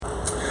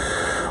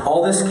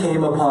All this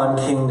came upon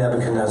King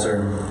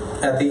Nebuchadnezzar.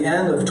 At the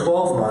end of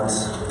 12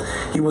 months,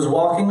 he was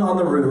walking on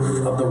the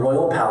roof of the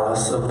royal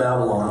palace of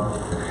Babylon.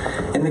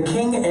 And the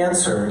king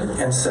answered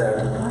and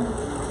said,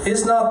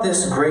 "Is not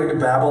this great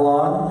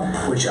Babylon,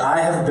 which I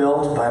have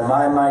built by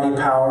my mighty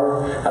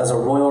power as a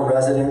royal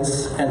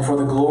residence and for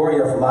the glory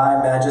of my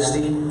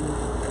majesty?"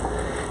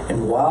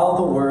 And while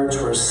the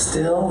words were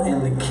still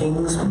in the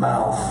king's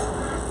mouth,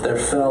 there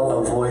fell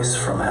a voice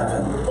from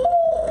heaven.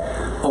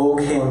 "O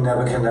King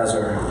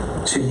Nebuchadnezzar,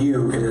 to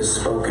you it is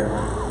spoken.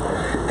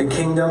 The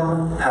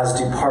kingdom has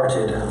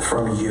departed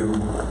from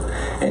you,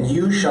 and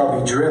you shall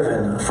be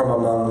driven from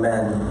among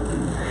men,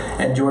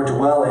 and your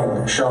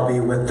dwelling shall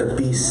be with the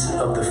beasts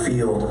of the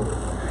field.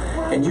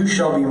 And you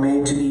shall be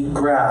made to eat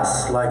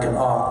grass like an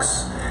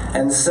ox,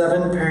 and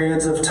 7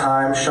 periods of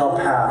time shall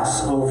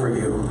pass over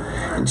you,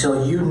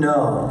 until you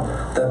know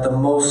that the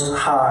Most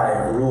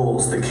High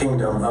rules the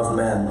kingdom of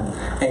men,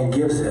 and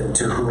gives it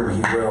to whom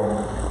he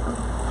will."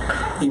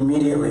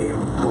 Immediately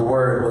the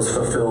word was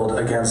fulfilled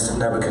against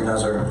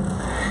Nebuchadnezzar.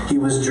 He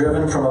was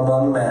driven from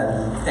among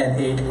men, and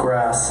ate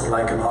grass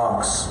like an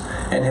ox,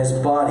 and his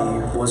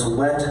body was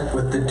wet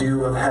with the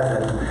dew of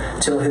heaven,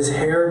 till his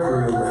hair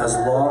grew as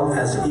long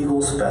as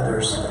eagle's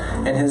feathers,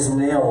 and his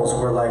nails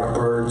were like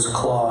birds'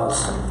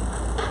 claws.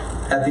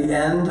 At the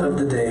end of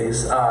the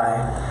days, I,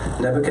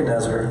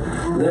 Nebuchadnezzar,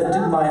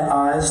 lifted my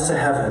eyes to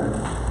heaven,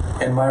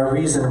 and my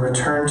reason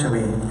returned to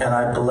me, and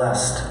I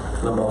blessed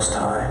the Most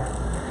High,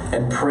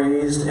 and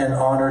praised and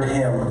honored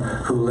him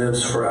who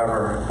lives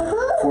forever.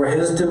 For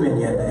his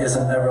dominion is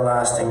an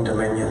everlasting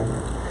dominion,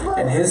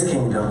 and his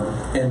kingdom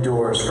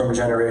endures from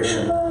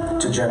generation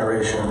to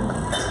generation.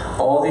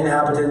 All the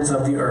inhabitants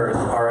of the earth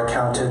are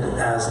accounted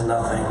as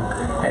nothing,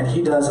 and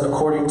he does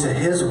according to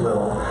his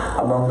will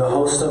among the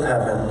hosts of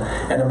heaven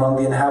and among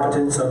the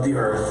inhabitants of the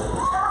earth,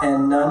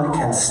 and none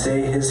can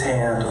stay his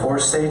hand or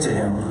say to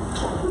him,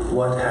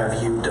 "What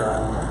have you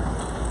done?"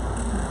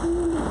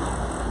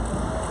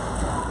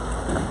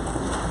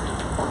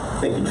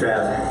 Thank you,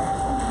 Trav.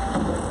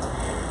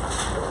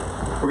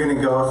 We're going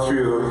to go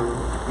through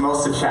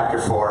most of chapter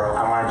 4.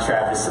 I wanted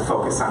Travis to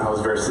focus on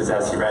those verses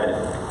as he read it.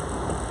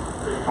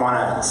 I want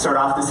to start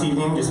off this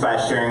evening just by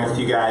sharing with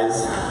you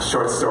guys a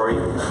short story.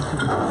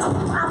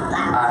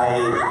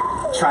 I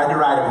tried to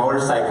ride a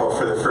motorcycle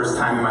for the first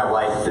time in my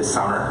life this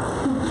summer.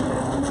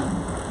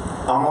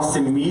 Almost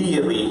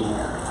immediately,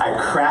 I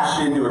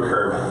crashed into a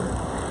curb.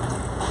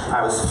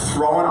 I was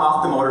thrown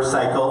off the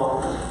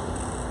motorcycle.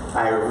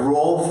 I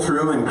rolled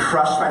through and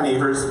crushed my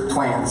neighbor's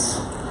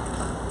plants.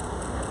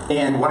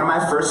 And one of my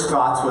first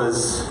thoughts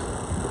was,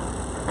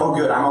 "Oh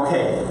good, I'm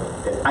okay.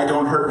 I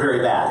don't hurt very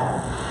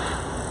bad."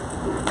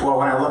 Well,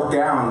 when I looked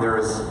down, there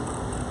was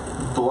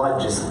blood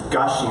just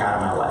gushing out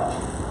of my leg.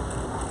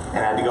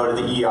 And I had to go to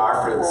the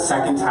ER for the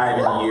second time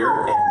in a year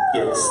and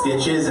get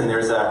stitches, and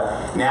there's a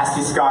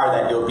nasty scar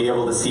that you'll be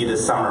able to see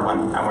this summer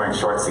when I'm wearing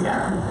shorts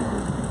again.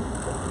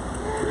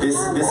 This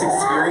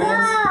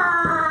experience,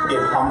 it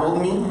humbled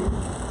me.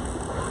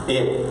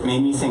 It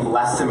made me think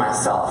less than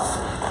myself.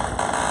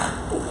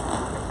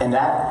 And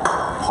that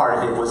part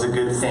of it was a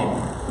good thing.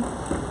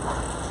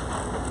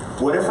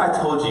 What if I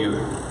told you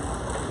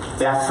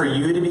that for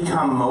you to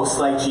become most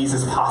like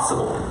Jesus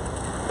possible,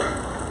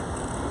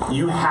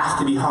 you have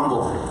to be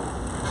humbled?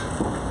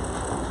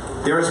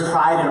 There is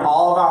pride in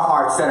all of our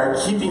hearts that are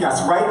keeping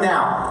us right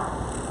now,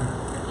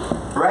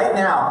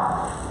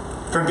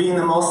 from being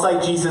the most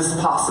like Jesus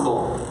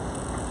possible.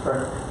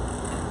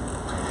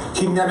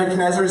 King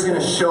Nebuchadnezzar is going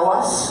to show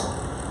us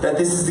that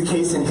this is the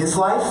case in his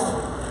life.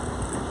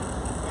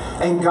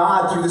 And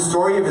God, through the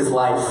story of his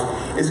life,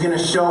 is going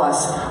to show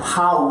us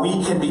how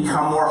we can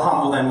become more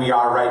humble than we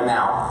are right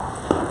now.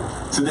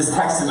 So this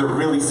text is a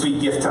really sweet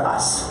gift to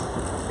us,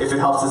 if it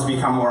helps us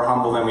become more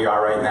humble than we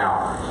are right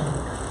now.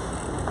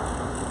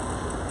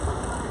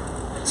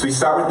 So we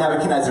start with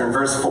Nebuchadnezzar in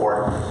verse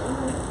 4.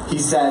 He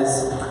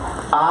says,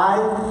 "I,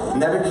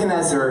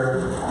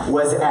 Nebuchadnezzar,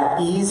 was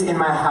at ease in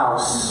my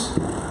house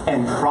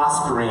and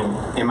prospering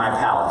in my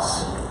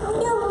palace."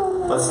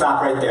 Let's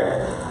stop right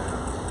there.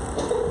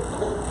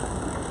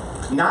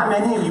 Not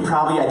many of you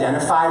probably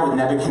identify with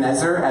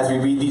Nebuchadnezzar as we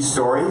read these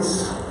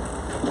stories.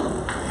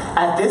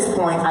 At this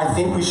point, I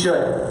think we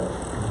should.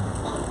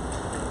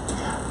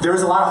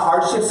 There's a lot of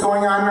hardships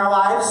going on in our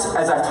lives,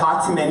 as I've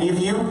talked to many of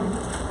you.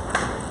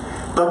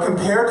 But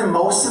compared to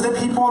most of the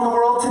people in the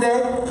world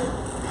today,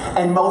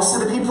 and most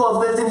of the people who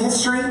have lived in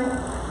history,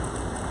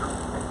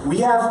 we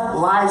have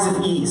lives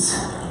of ease.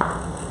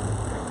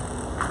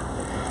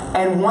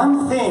 And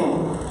one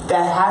thing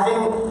that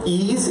having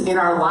ease in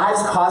our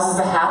lives causes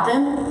to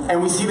happen,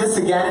 and we see this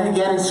again and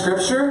again in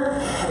Scripture,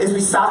 is we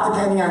stop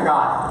depending on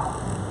God.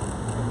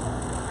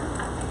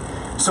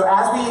 So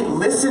as we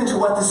listen to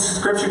what the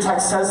Scripture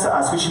text says to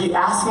us, we should be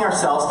asking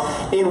ourselves,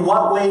 in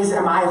what ways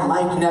am I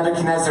like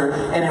Nebuchadnezzar,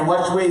 and in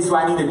what ways do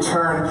I need to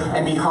turn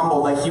and be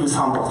humble like he was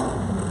humbled?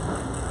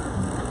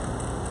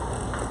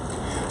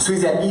 So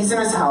he's at ease in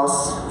his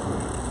house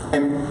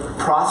and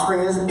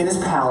prospering in his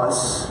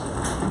palace.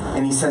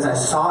 And he says, "I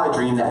saw a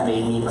dream that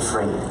made me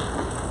afraid."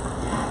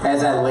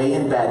 As I lay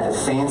in bed, the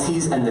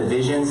fancies and the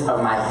visions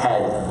of my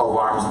head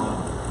alarmed me.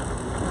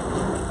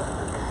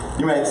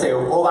 You might say,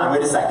 hold on,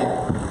 wait a second.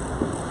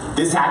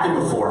 This happened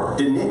before,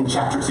 didn't it, in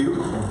chapter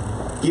 2?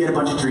 He had a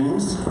bunch of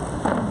dreams,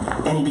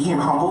 and he became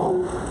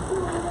humble.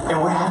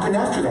 And what happened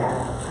after that?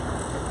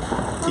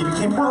 He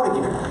became proud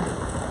again.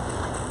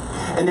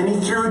 And then he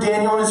threw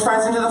Daniel and his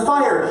friends into the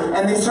fire,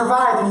 and they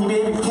survived, and he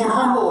became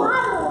humble.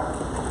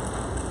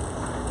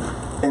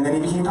 And then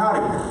he became proud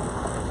again.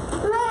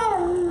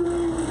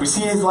 We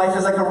see his life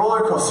as like a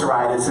roller coaster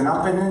ride. It's an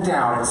up and a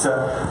down. He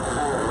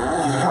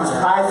becomes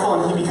prideful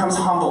and he becomes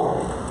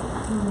humble.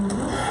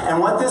 And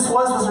what this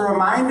was a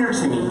reminder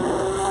to me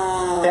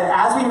that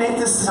as we make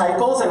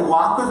disciples and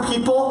walk with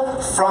people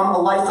from a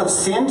life of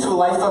sin to a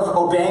life of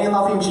obeying and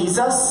loving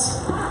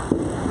Jesus,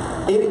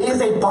 it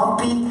is a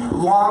bumpy,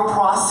 long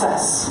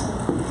process.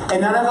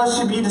 And none of us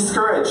should be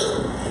discouraged.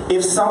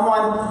 If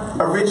someone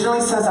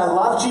originally says, I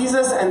love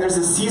Jesus, and there's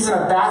a season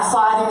of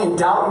backsliding and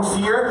doubt and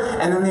fear,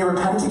 and then they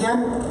repent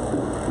again,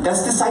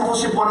 that's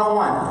discipleship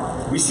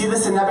 101. We see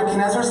this in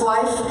Nebuchadnezzar's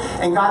life,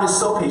 and God is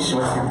so patient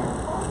with him.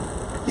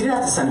 He didn't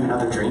have to send him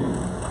another dream.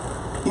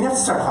 He didn't have to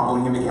start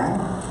humbling him again.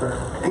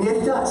 And yet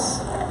he does.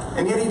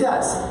 And yet he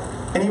does.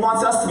 And he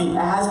wants us to be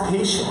as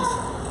patient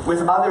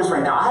with others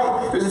right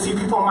now. There's a few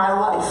people in my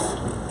life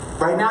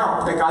right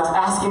now that God's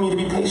asking me to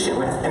be patient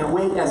with and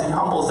wait as he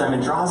humbles them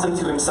and draws them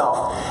to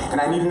himself.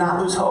 And I need to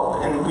not lose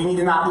hope. And we need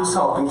to not lose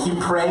hope and keep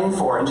praying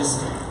for and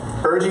just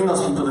urging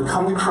those people to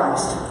come to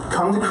Christ.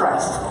 Come to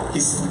Christ.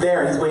 He's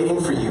there. He's waiting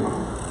for you.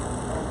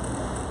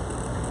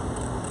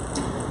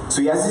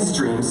 So he has these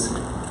dreams.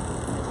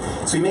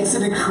 So he makes a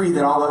decree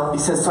that he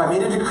says, so I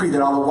made a decree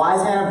that all the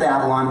wise men of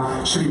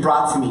Babylon should be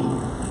brought to me,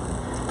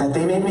 that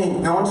they may make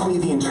known to me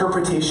the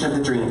interpretation of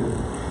the dream.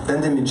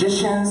 Then the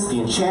magicians,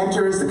 the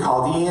enchanters, the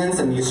Chaldeans,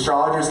 and the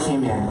astrologers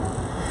came in.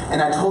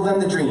 And I told them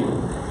the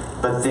dream,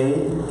 but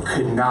they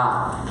could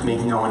not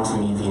make known to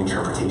me the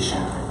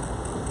interpretation.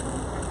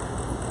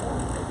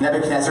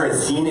 Nebuchadnezzar had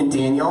seen in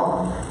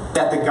Daniel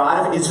that the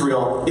God of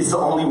Israel is the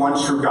only one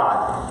true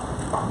God.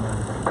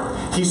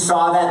 He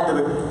saw that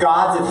the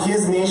gods of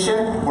his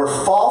nation were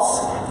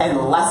false and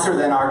lesser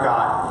than our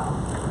God.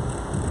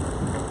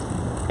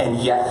 And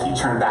yet he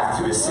turned back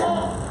to his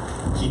sin.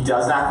 He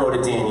does not go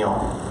to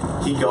Daniel.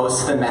 He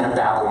goes to the men of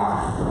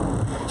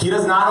Babylon. He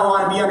does not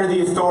want to be under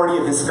the authority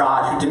of this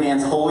God who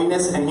demands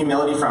holiness and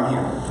humility from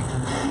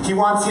him. He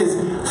wants his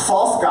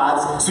false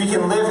gods so he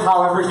can live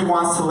however he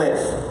wants to live.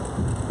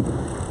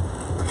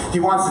 He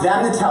wants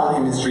them to tell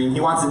him his dream.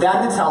 He wants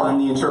them to tell him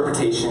the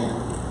interpretation.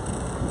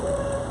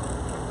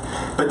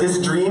 But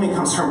this dream, it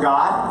comes from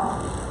God,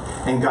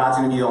 and God's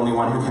going to be the only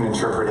one who can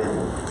interpret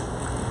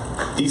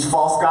it. These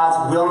false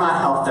gods will not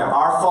help them.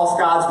 Our false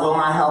gods will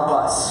not help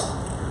us.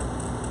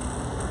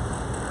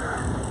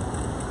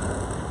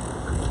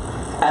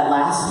 At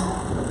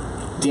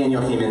last,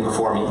 Daniel came in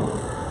before me,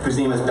 whose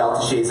name is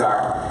Belteshazzar,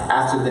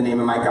 after the name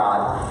of my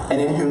God, and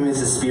in whom is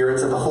the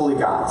spirits of the holy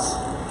gods.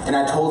 And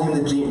I told him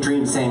the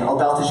dream, saying, O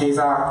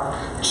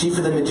Belteshazzar, chief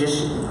of the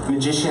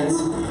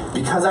magicians,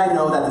 because I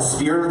know that the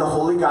spirit of the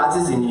holy gods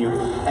is in you,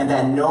 and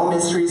that no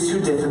mystery is too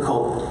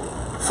difficult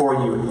for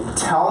you,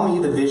 tell me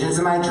the visions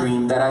of my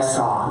dream that I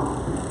saw,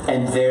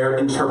 and their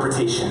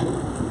interpretation.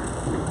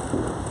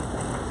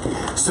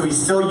 So he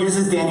still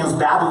uses Daniel's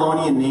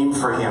Babylonian name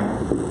for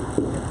him.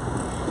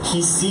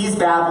 He sees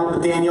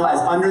Daniel as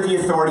under the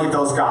authority of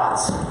those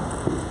gods.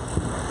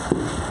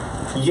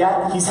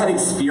 Yet he's had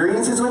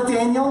experiences with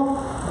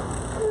Daniel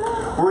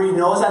where he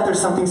knows that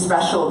there's something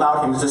special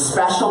about him. There's a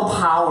special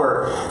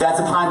power that's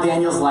upon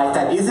Daniel's life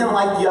that isn't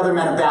like the other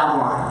men of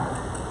Babylon.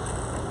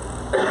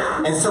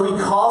 And so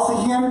he calls to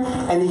him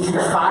and he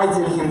confides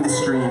in him this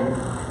dream.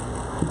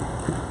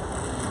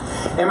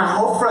 And my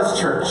hope for us,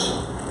 church,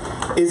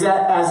 is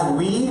that as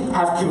we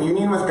have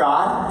communion with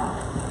God,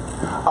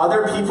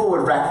 other people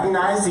would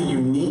recognize the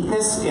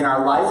uniqueness in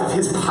our life of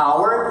his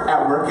power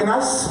at work in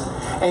us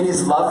and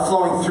his love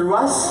flowing through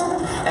us.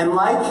 And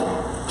like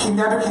King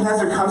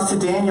Nebuchadnezzar comes to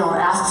Daniel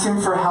and asks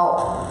him for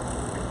help,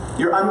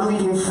 your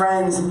unbelieving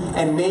friends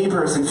and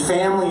neighbors and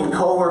family and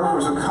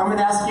co-workers will come and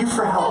ask you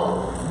for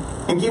help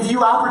and give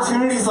you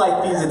opportunities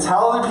like these to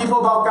tell other people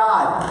about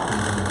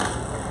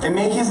God and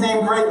make his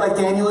name great like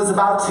Daniel is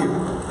about to.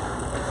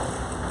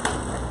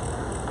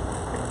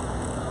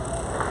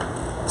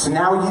 So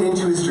now we get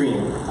into his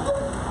dream.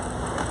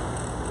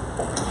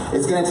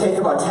 It's going to take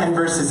about 10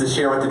 verses to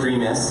share what the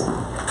dream is.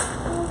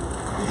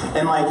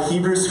 And like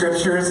Hebrew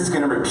scriptures, it's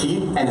going to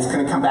repeat, and it's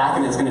going to come back,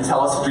 and it's going to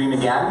tell us the dream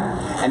again,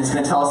 and it's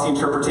going to tell us the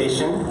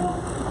interpretation.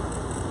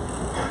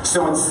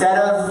 So instead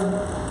of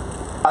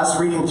us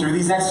reading through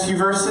these next few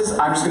verses,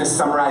 I'm just going to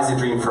summarize the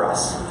dream for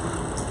us.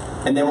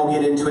 And then we'll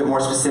get into it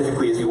more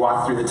specifically as we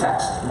walk through the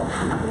text.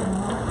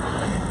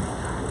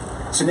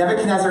 So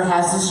Nebuchadnezzar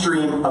has this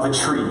dream of a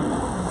tree.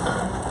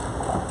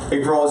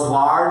 It grows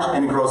large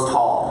and it grows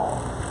tall.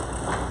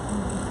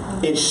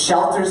 It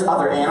shelters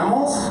other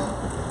animals,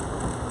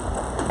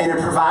 and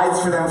it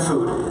provides for them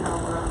food.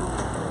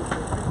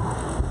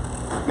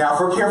 Now,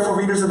 if we're careful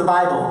readers of the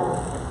Bible,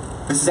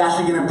 This is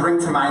actually going to bring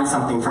to mind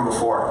something from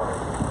before.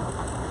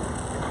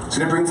 It's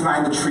going to bring to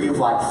mind the tree of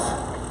life.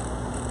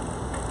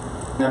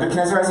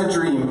 Nebuchadnezzar has a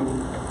dream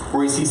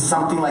where he sees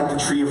something like the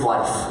tree of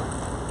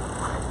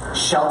life,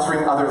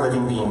 sheltering other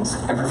living beings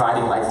and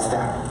providing life to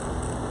them.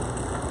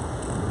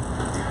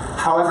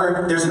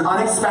 However, there's an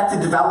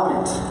unexpected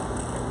development.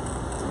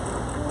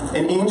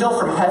 An angel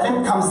from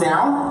heaven comes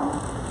down.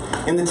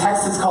 In the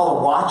text, it's called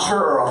a watcher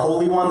or a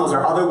holy one. Those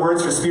are other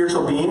words for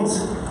spiritual beings.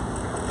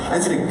 And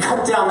it's going to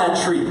cut down that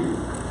tree.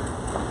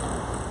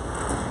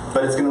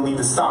 But it's going to leave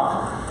the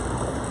stump.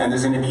 And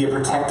there's going to be a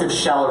protective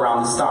shell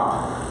around the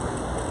stump.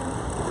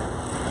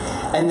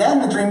 And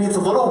then the dream gets a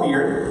little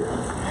weird,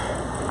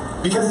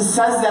 because it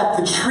says that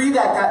the tree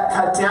that got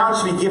cut down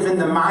should be given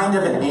the mind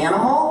of an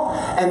animal,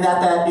 and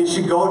that it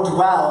should go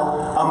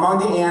dwell among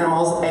the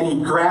animals and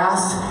eat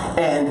grass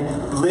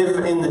and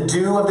live in the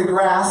dew of the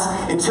grass,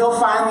 until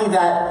finally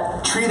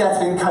that tree that's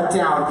been cut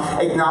down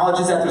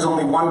acknowledges that there's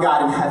only one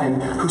God in heaven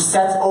who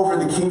sets over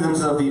the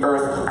kingdoms of the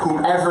earth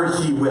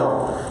whomever he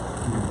will.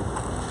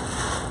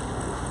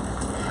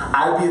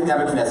 I would be with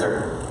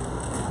Nebuchadnezzar.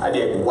 I'd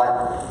be like,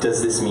 what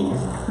does this mean?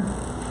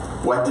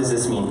 What does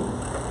this mean?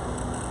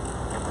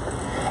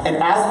 And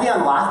as we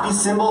unlock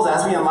these symbols,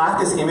 as we unlock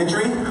this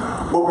imagery,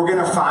 what we're going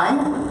to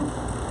find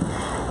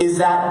is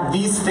that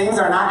these things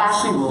are not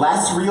actually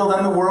less real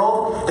than the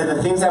world, than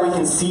the things that we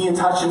can see and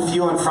touch and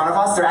feel in front of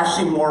us. They're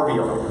actually more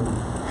real.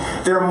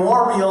 They're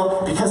more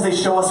real because they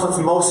show us what's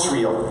most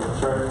real.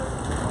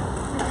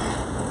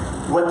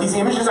 What these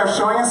images are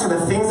showing us are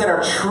the things that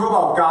are true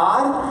about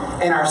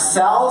God and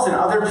ourselves and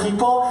other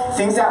people,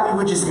 things that we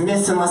would just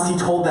miss unless he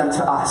told them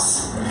to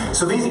us.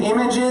 So these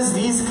images,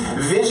 these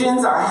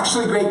visions are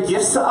actually great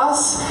gifts to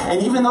us,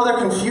 and even though they're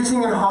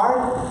confusing and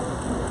hard,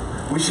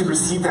 we should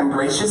receive them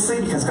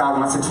graciously because God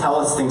wants to tell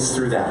us things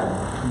through them.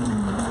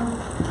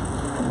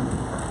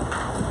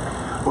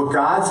 What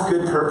God's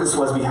good purpose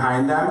was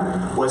behind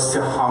them was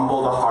to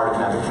humble the heart of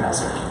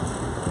Nebuchadnezzar.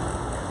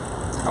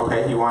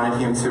 Okay, he wanted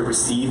him to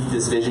receive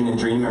this vision and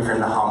dream and for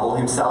him to humble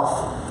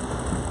himself.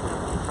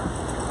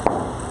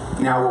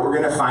 Now, what we're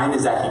going to find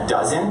is that he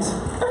doesn't,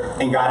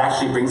 and God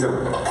actually brings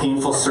a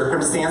painful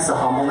circumstance to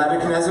humble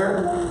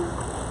Nebuchadnezzar.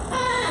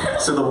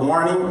 So the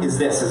warning is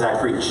this as I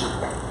preach.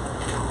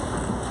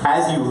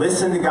 As you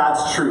listen to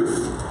God's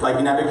truth, like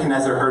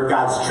Nebuchadnezzar heard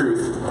God's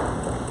truth,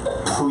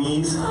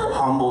 please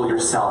humble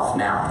yourself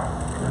now.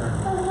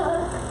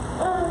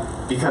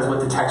 Because what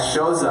the text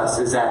shows us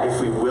is that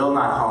if we will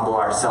not humble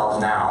ourselves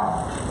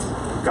now,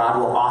 God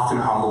will often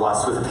humble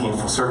us with a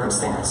painful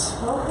circumstance.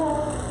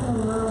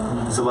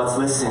 So let's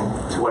listen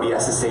to what he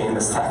has to say in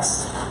this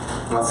text.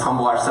 And let's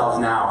humble ourselves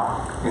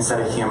now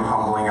instead of him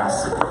humbling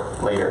us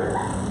later.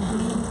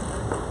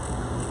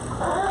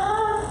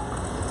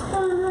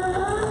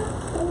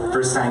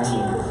 Verse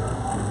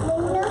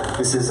 19.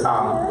 This is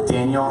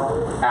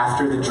Daniel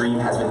after the dream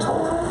has been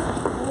told.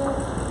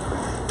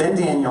 Then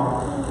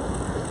Daniel,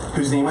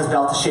 whose name was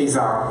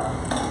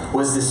Belteshazzar,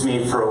 was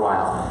dismayed for a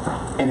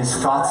while, and his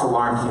thoughts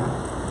alarmed him.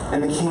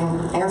 And the king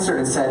answered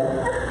and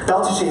said,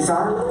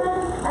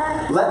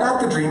 Belteshazzar, let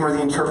not the dream or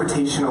the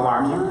interpretation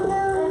alarm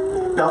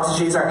you.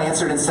 Belteshazzar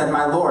answered and said,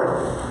 My lord,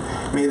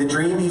 may the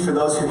dream be for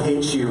those who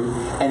hate you,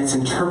 and its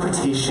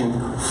interpretation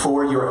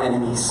for your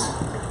enemies.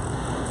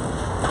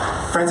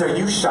 Friends, are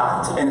you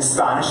shocked and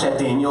astonished at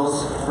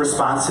Daniel's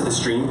response to this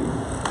dream?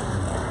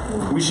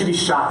 We should be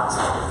shocked.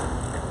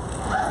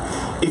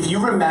 If you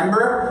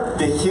remember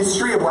the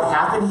history of what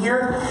happened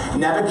here,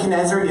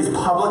 Nebuchadnezzar is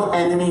public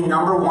enemy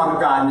number one of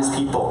God and his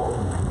people.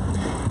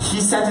 He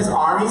sent his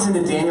armies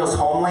into Daniel's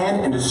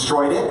homeland and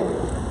destroyed it.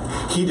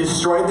 He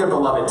destroyed their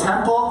beloved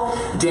temple.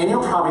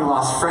 Daniel probably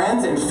lost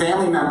friends and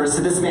family members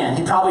to this man.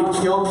 He probably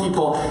killed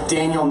people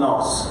Daniel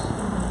knows.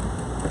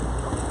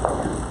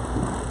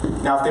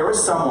 Now, if there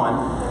was someone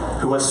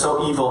who was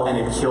so evil and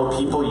had killed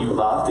people you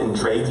loved and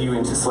dragged you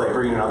into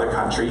slavery in another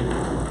country,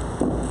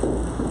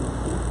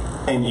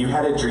 and you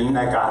had a dream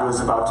that God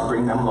was about to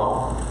bring them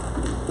low,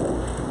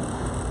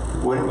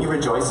 wouldn't you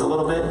rejoice a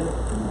little bit?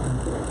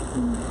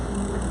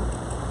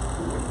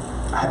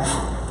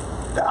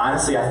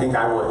 Honestly, I think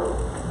I would.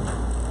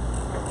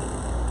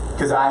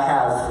 Because I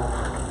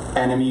have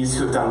enemies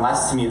who have done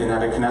less to me than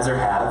Nebuchadnezzar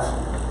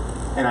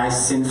have, and I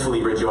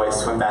sinfully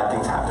rejoice when bad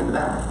things happen to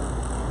them.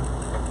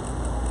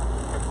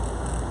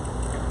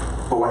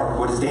 But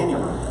what does Daniel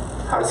do?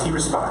 How does he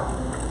respond?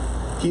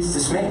 He's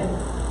dismayed.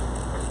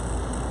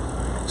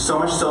 So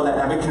much so that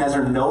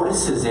Nebuchadnezzar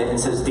notices it and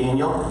says,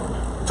 Daniel,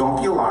 don't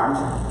be alarmed.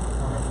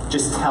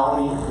 Just tell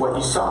me what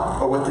you saw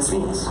or what this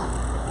means.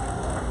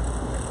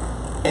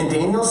 And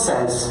Daniel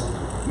says,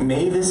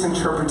 may this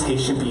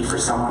interpretation be for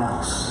someone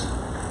else.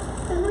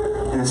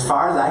 And as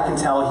far as I can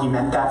tell, he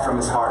meant that from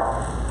his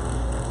heart.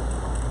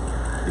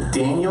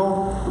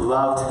 Daniel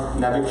loved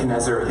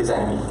Nebuchadnezzar, his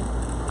enemy.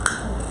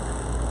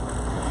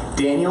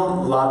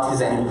 Daniel loved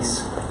his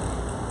enemies.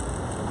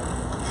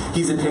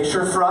 He's a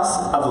picture for us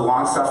of the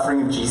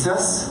long-suffering of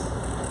Jesus,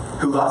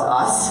 who loves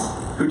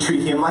us, who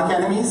treat him like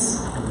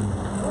enemies.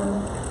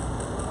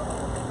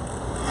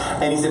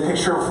 And he's a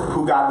picture of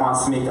who God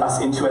wants to make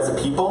us into as a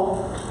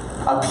people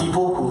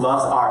who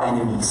loves our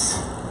enemies,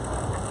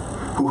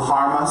 who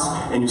harm us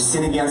and who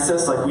sin against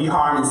us like we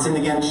harm and sin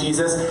against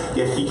Jesus,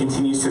 yet he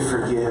continues to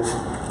forgive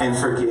and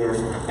forgive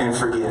and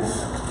forgive.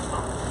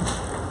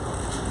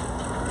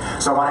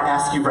 So I want to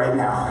ask you right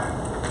now,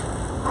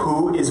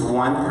 who is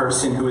one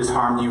person who has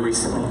harmed you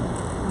recently,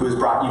 who has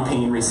brought you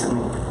pain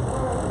recently?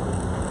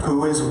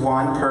 Who is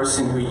one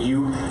person who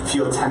you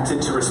feel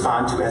tempted to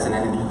respond to as an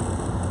enemy?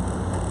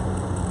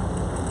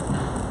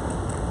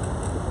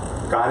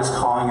 God is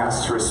calling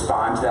us to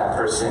respond to that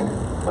person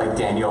like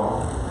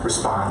Daniel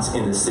responds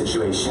in this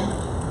situation.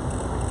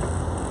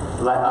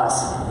 Let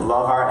us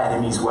love our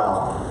enemies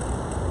well.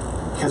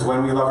 Because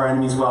when we love our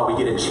enemies well, we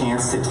get a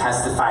chance to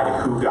testify to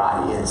who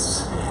God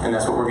is. And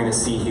that's what we're going to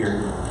see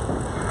here.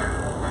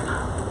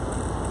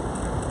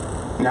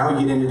 Now we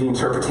get into the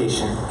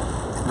interpretation.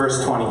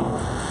 Verse 20.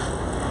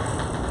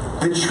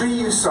 The tree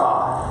you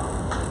saw,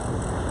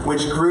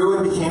 which grew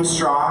and became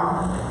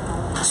strong,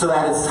 so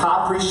that its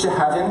top reached to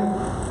heaven,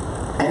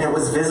 and it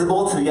was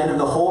visible to the end of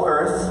the whole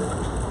earth,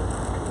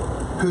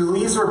 whose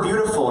leaves were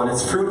beautiful and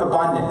its fruit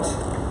abundant,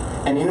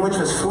 and in which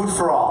was food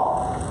for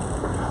all,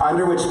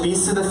 under which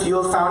beasts of the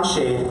field found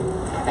shade,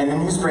 and in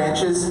whose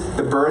branches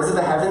the birds of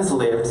the heavens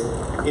lived,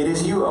 it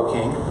is you, O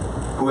King,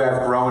 who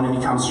have grown and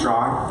become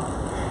strong.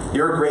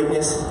 Your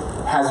greatness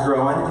has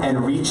grown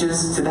and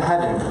reaches to the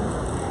heaven,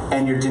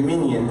 and your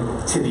dominion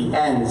to the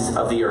ends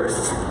of the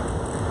earth.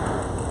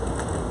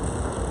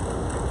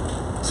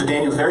 So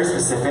Daniel's very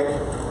specific.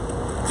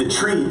 The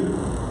tree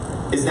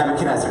is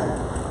Nebuchadnezzar.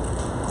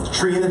 The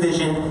tree in the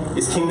vision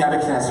is King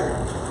Nebuchadnezzar.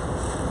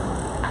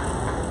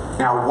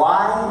 Now,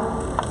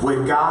 why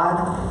would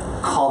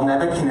God call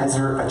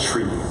Nebuchadnezzar a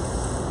tree?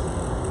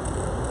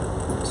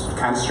 It's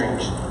kind of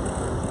strange.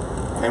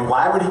 And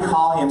why would he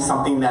call him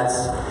something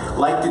that's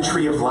like the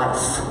tree of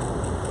life?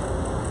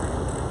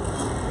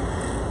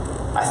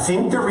 I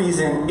think the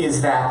reason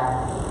is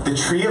that the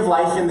tree of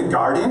life in the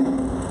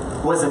garden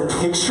was a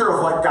picture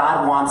of what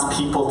God wants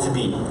people to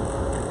be.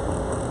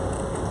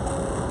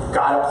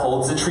 God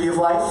upholds the tree of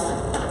life,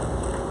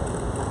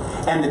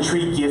 and the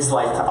tree gives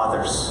life to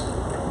others.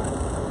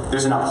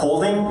 There's an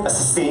upholding, a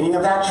sustaining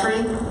of that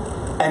tree,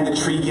 and the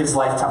tree gives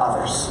life to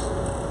others.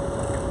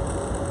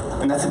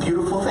 And that's a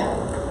beautiful thing.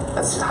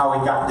 That's how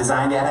he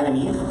designed Adam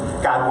and Eve.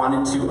 God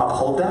wanted to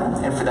uphold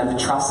them and for them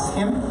to trust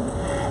him,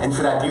 and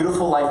for that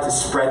beautiful life to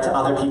spread to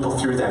other people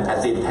through them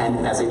as they depend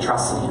and as they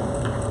trust in him.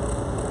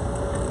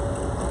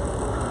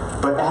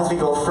 But as we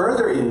go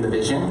further in the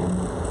vision,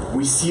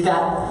 we see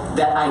that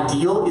that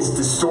ideal is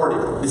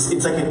distorted.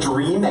 It's like a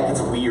dream that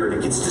gets weird.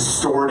 It gets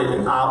distorted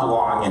and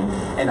oblong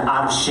and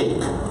out of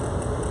shape.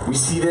 We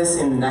see this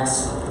in the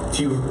next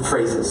few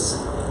phrases.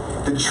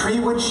 The tree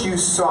which you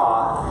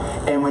saw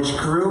and which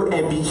grew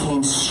and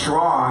became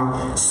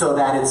strong so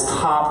that its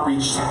top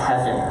reached to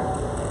heaven.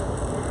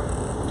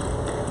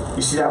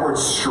 You see that word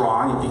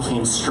strong? It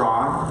became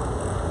strong.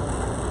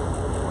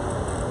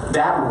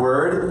 That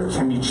word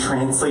can be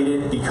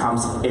translated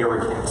becomes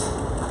arrogant.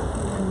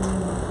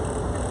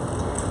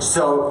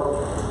 So,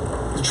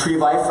 the tree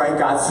of life, right?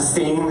 God's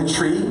sustaining the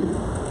tree.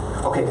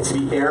 Okay, to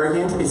be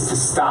arrogant is to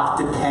stop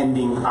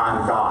depending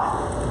on God.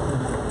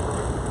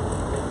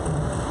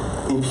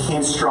 It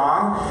became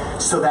strong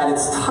so that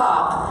its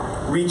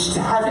top reached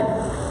to heaven.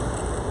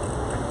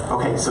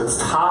 Okay, so its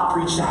top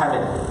reached to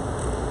heaven.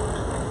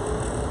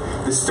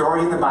 The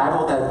story in the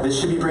Bible that this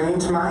should be bringing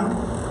to mind,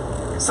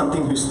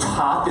 something whose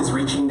top is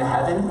reaching to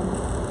heaven,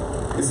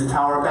 is the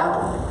Tower of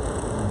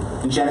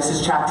Babel. In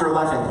Genesis chapter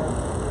 11.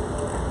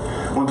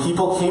 When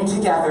people came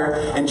together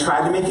and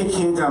tried to make a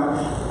kingdom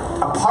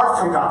apart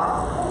from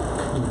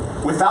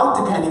God, without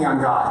depending on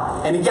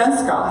God, and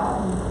against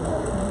God.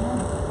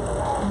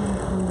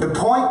 The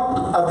point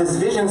of this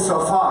vision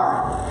so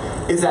far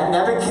is that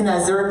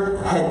Nebuchadnezzar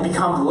had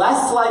become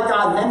less like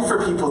God meant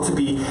for people to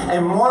be,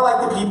 and more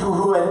like the people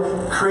who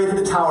had created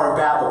the Tower of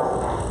Babel.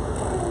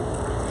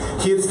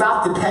 He had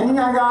stopped depending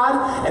on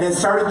God and had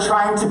started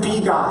trying to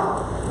be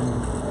God.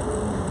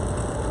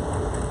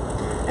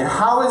 And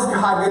how is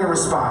God going to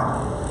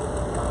respond?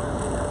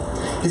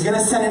 He's going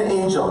to send an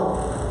angel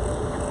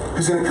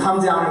who's going to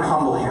come down and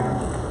humble him.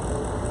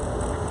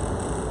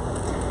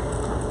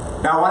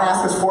 Now I want to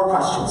ask us 4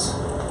 questions.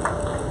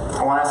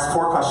 I want to ask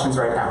 4 questions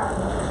right now.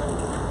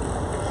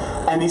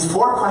 And these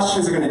 4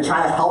 questions are going to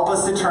try to help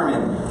us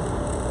determine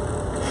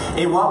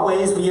in what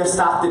ways we have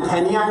stopped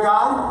depending on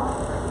God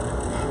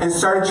and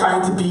started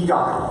trying to be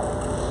God.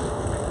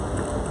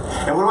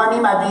 And what do I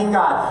mean by being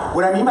God?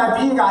 What I mean by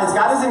being God is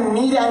God doesn't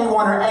need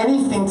anyone or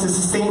anything to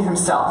sustain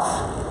himself.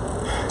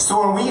 So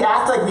when we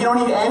act like we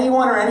don't need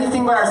anyone or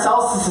anything but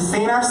ourselves to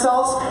sustain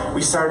ourselves,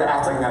 we start to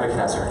act like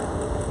Nebuchadnezzar.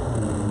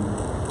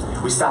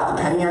 We stopped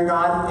depending on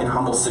God in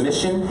humble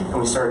submission, and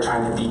we started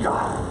trying to be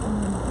God.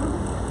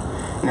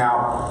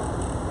 Now,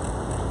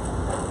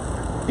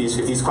 if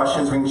these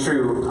questions ring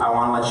true, I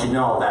want to let you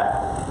know that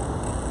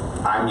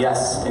I'm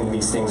yes in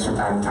these things from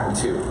time to time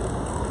too.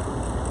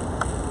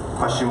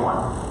 Question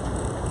 1.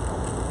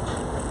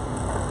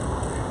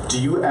 Do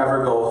you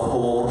ever go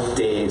whole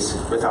days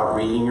without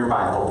reading your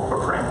Bible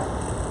or praying?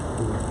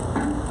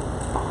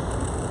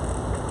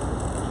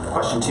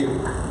 Question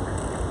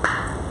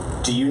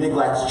 2. Do you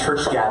neglect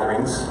church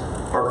gatherings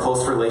or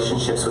close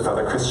relationships with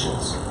other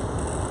Christians?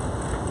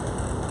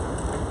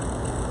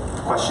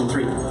 Question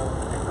 3.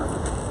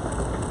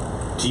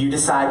 Do you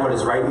decide what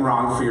is right and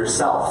wrong for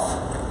yourself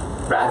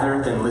rather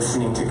than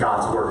listening to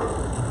God's word?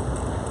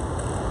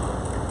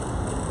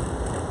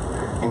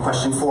 And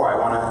question 4, I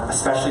want to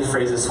especially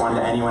phrase this one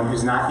to anyone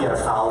who's not yet a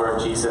follower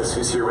of Jesus,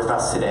 who's here with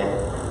us today.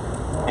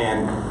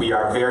 And we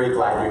are very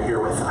glad you're here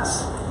with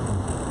us.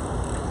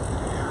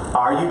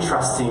 Are you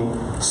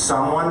trusting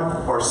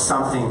someone or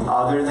something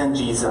other than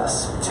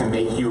Jesus to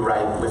make you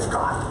right with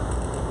God?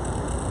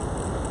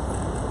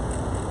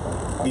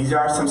 These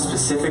are some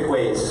specific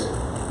ways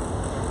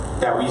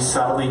that we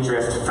subtly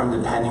drift from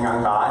depending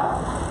on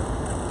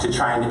God to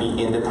trying to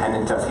be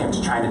independent of Him,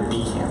 to trying to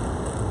be Him.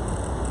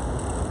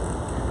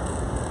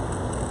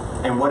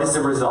 And what is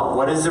the result?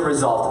 What is the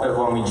result of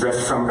when we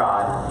drift from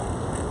God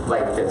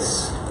like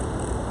this?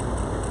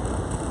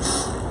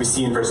 We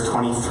see in verse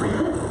 23.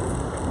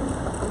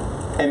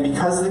 And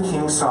because the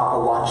king saw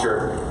a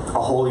watcher,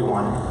 a holy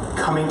one,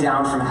 coming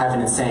down from heaven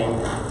and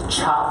saying,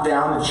 chop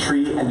down the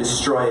tree and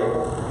destroy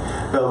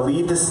it, but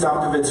leave the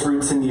stump of its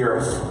roots in the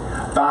earth,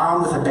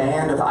 bound with a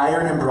band of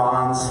iron and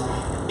bronze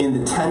in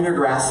the tender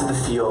grass of the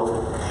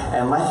field,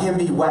 and let him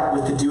be wet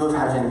with the dew of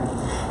heaven,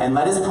 and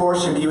let his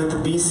portion be with the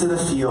beasts of the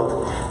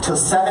field, till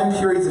 7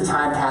 periods of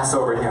time pass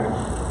over him.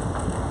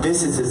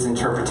 This is his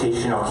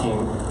interpretation, O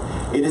king.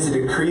 It is a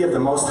decree of the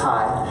Most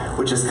High,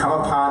 which has come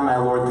upon my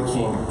lord the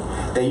king,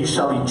 that you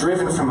shall be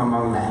driven from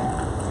among men,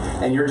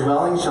 and your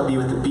dwelling shall be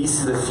with the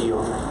beasts of the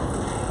field,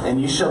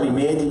 and you shall be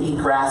made to eat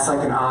grass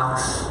like an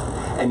ox,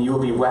 and you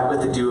will be wet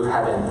with the dew of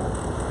heaven.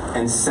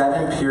 And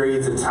 7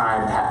 periods of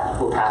time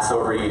will pass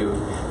over you,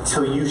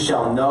 till you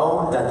shall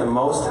know that the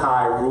Most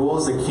High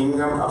rules the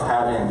kingdom of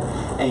heaven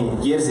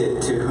and gives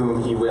it to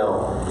whom he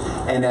will.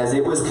 And as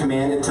it was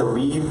commanded to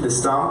leave the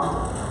stump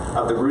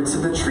of the roots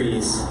of the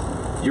trees,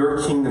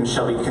 your kingdom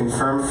shall be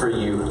confirmed for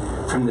you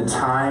from the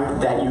time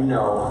that you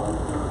know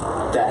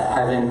that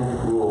heaven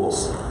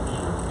rules.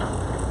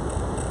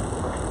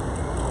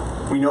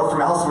 We know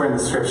from elsewhere in the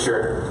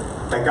scripture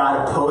that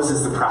God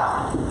opposes the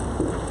proud.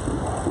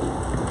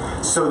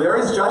 So there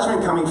is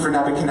judgment coming for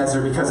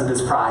Nebuchadnezzar because of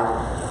this pride.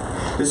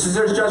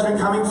 There's judgment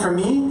coming for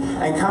me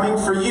and coming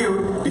for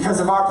you because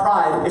of our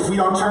pride if we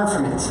don't turn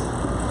from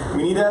it.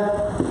 We need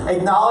to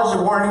acknowledge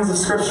the warnings of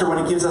Scripture when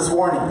it gives us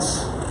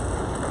warnings.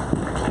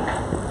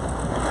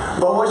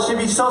 But what should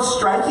be so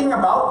striking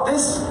about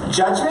this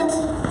judgment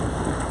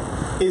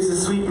is the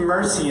sweet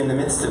mercy in the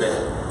midst of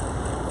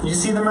it. You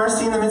see the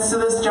mercy in the midst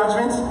of this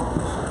judgment?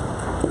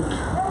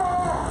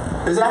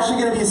 There's actually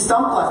going to be a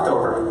stump left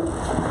over.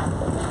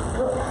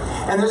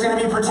 And there's going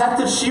to be a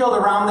protective shield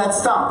around that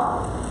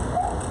stump.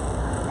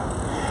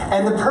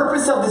 And the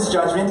purpose of this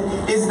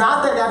judgment is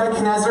not that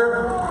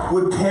Nebuchadnezzar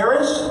would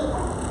perish.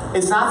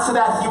 It's not so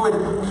that he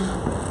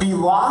would be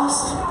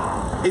lost.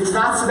 It's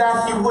not so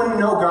that he wouldn't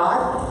know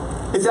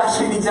God. It's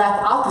actually the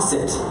exact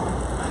opposite.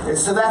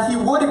 It's so that he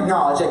would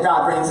acknowledge that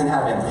God reigns in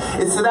heaven.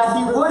 It's so that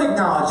he would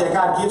acknowledge that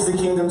God gives the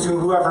kingdom to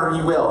whoever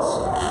he wills.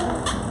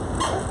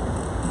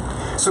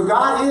 So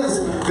God is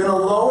going to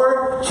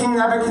lower King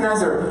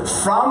Nebuchadnezzar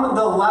from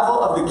the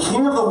level of the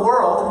king of the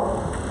world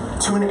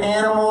to an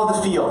animal of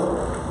the field.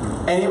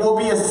 And it will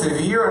be a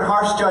severe and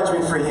harsh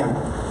judgment for him.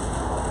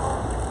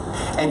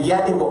 And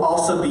yet it will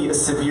also be a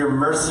severe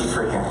mercy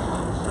for him.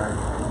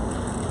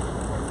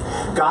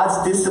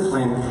 God's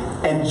discipline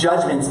and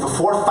judgments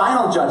before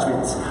final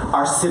judgments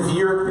are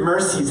severe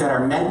mercies that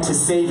are meant to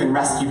save and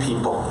rescue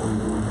people.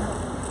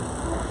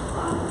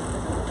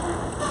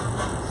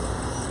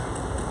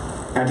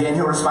 Now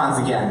Daniel responds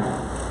again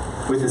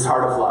with his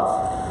heart of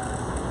love.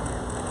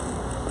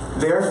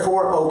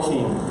 Therefore, O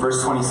king,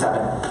 verse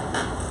 27,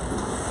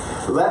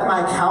 let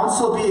my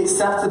counsel be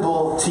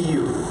acceptable to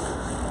you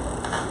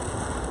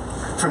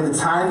from the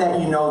time that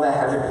you know that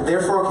heaven.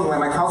 Therefore, O king, let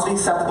my counsel be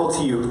acceptable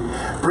to you.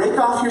 Break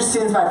off your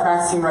sins by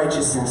practicing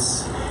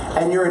righteousness,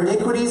 and your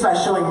iniquities by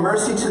showing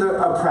mercy to the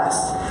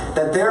oppressed,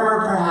 that there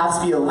may perhaps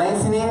be a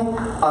lengthening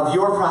of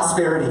your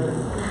prosperity.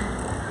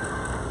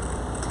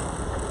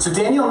 So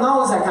Daniel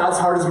knows that God's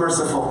heart is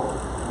merciful.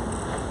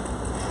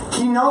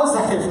 He knows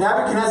that if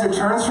Nebuchadnezzar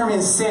turns from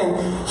his sin,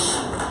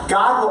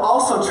 God will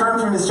also turn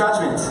from his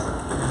judgment.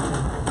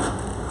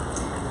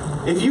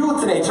 If you will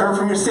today turn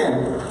from your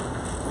sin,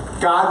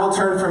 God will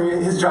turn from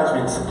his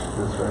judgment.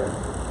 That's right.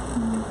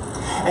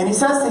 And he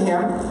says to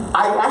him,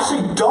 I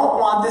actually don't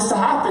want this to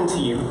happen to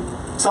you.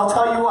 So I'll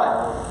tell you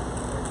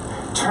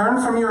what.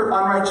 Turn from your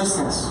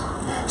unrighteousness.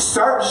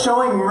 Start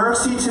showing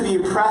mercy to the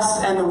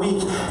oppressed and the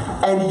weak,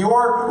 and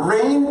your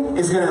reign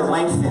is going to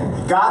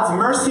lengthen. God's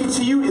mercy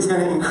to you is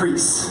going to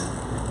increase.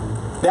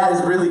 That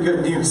is really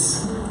good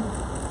news.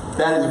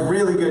 That is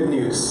really good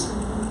news.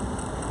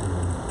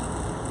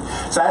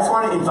 So I just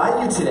want to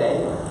invite you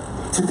today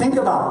to think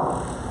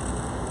about,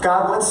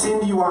 God, what sin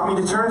do you want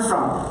me to turn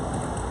from?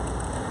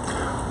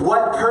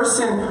 What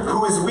person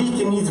who is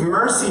weak and needs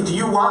mercy do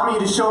you want me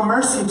to show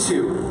mercy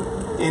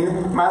to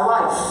in my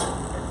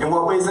life? In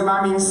what ways am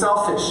I being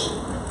selfish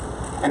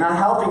and not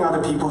helping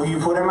other people who you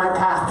put in my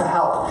path to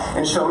help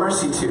and show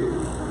mercy to?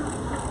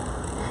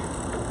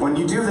 When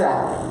you do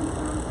that,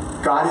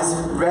 God is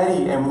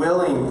ready and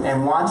willing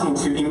and wanting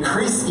to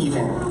increase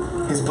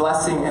even his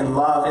blessing and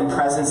love and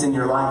presence in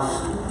your life.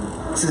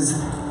 This is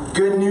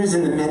good news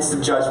in the midst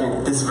of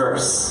judgment, this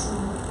verse.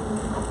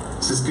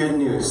 This is good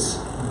news.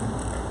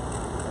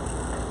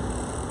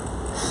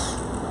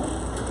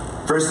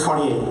 Verse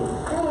 28.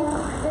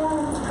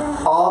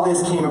 All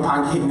this came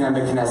upon King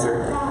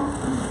Nebuchadnezzar.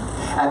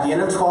 At the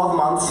end of 12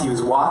 months, he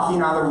was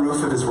walking on the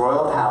roof of his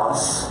royal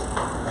palace,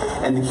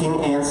 and the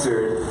king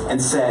answered and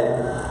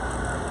said,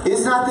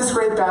 "Is not this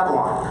great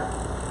Babylon,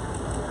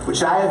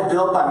 which I have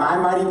built by my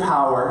mighty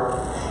power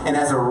and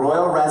as a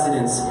royal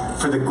residence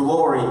for the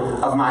glory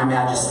of my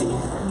majesty?"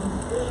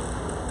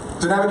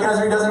 So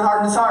Nebuchadnezzar, he doesn't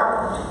harden his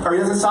heart, or he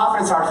doesn't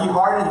soften his heart, he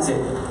hardens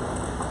it.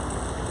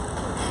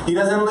 He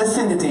doesn't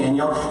listen to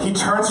Daniel, he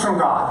turns from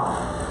God.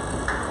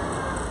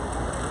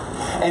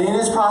 And in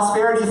his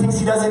prosperity, he thinks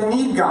he doesn't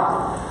need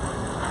God.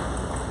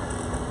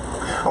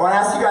 I want to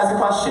ask you guys a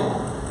question.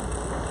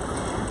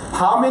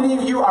 How many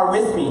of you are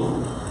with me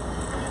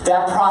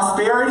that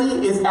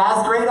prosperity is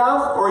as great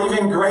of, or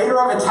even greater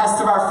of, a test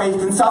of our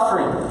faith and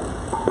suffering?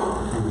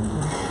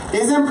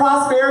 Isn't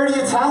prosperity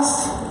a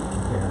test?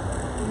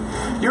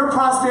 Your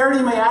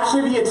prosperity may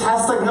actually be a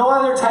test like no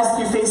other test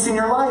you face in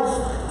your life.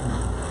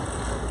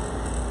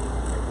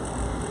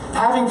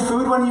 Having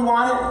food when you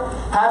want it,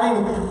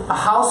 having a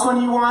house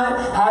when you want it,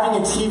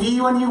 having a TV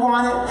when you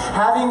want it,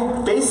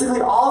 having basically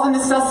all the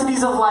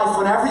necessities of life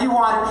whenever you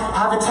want it,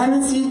 have a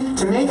tendency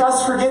to make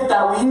us forget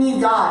that we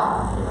need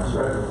God. That's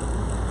right.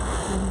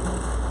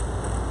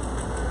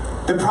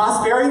 The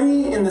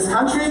prosperity in this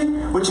country,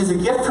 which is a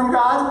gift from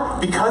God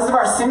because of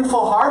our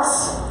sinful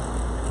hearts,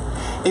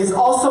 is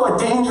also a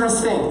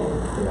dangerous thing.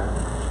 Yeah.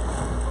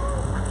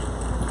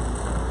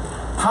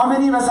 How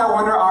many of us, I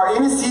wonder, are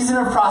in a season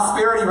of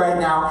prosperity right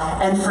now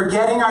and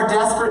forgetting our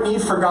desperate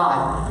need for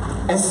God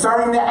and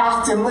starting to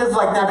act and live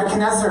like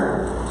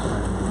Nebuchadnezzar?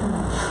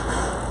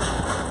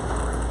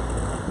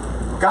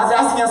 God's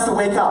asking us to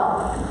wake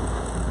up.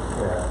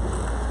 Yeah.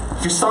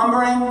 If you're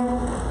slumbering,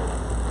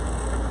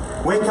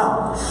 wake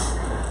up.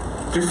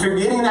 If you're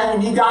forgetting that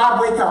you need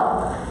God, wake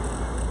up.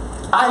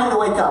 I need to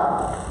wake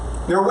up.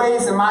 There are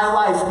ways in my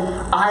life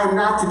I am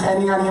not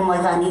depending on Him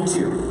like I need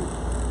to.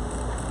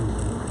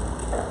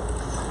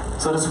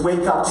 So just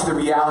wake up to the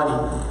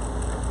reality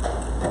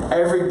that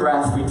every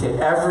breath we take,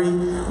 every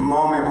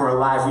moment we're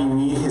alive, we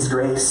need His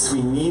grace,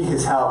 we need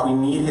His help, we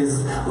need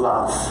His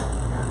love.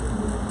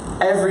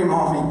 Every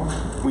moment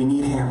we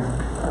need Him.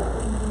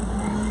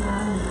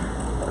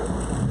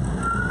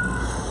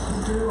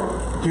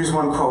 Here's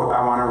one quote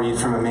I want to read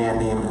from a man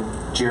named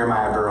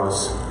Jeremiah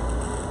Burroughs.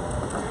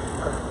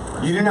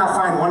 "You do not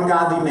find one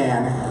godly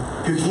man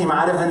who came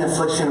out of an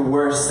affliction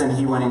worse than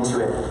he went into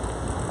it.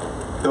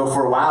 Though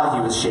for a while he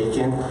was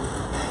shaken,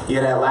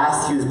 yet at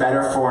last he was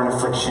better for an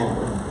affliction.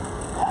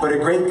 But a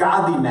great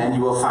godly men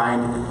you will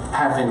find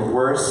have been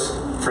worse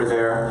for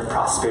their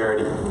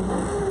prosperity."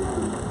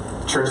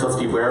 Church, let's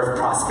beware of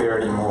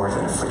prosperity more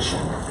than affliction.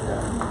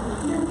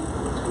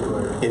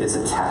 It is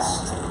a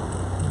test.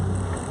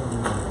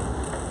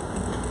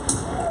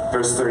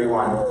 Verse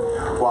 31.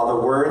 While the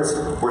words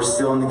were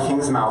still in the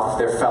king's mouth,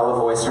 there fell a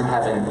voice from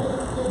heaven.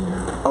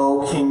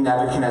 "O King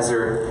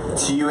Nebuchadnezzar,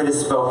 to you it is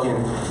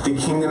spoken, the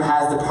kingdom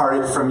has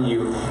departed from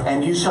you,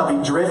 and you shall be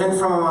driven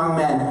from among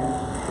men,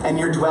 and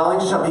your dwelling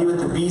shall be with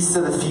the beasts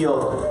of the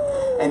field,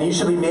 and you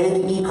shall be made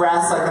to eat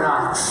grass like an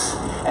ox,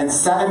 and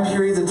 7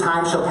 periods of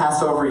time shall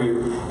pass over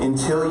you,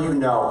 until you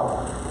know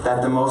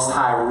that the Most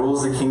High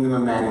rules the kingdom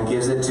of men and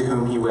gives it to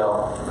whom he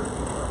will."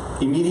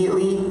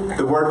 Immediately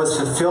the word was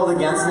fulfilled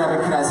against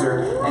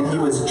Nebuchadnezzar, and he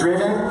was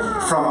driven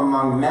from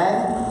among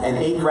men and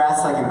ate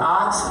grass like an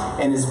ox,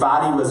 and his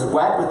body was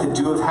wet with the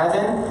dew of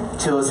heaven,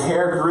 till his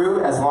hair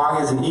grew as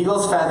long as an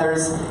eagle's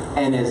feathers,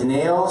 and his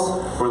nails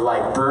were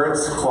like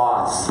birds'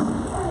 claws.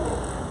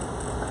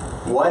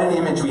 What an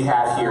image we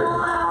have here.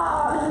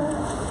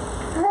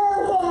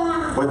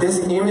 What this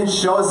image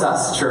shows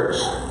us, church,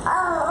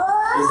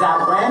 is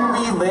that when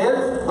we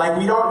live like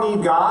we don't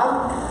need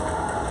God,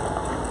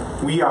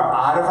 we are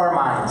out of our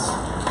minds.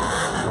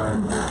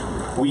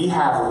 We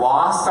have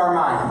lost our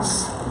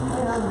minds.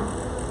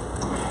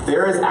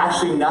 There is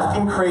actually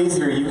nothing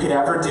crazier you could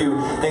ever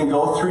do than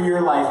go through your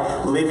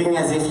life living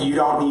as if you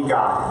don't need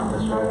God.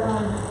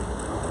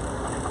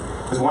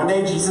 Because one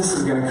day Jesus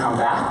is going to come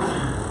back,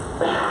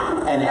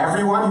 and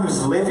everyone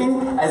who's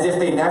living as if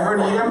they never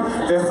need Him,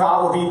 their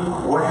thought will be,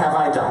 "What have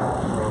I done?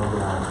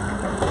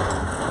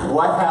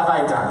 What have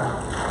I done?"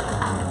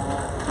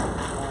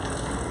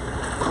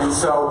 And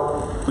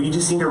so we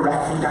just need to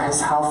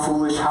recognize how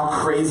foolish, how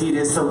crazy it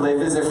is to live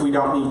as if we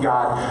don't need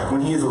God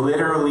when He is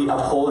literally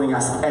upholding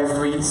us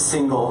every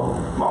single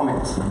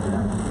moment.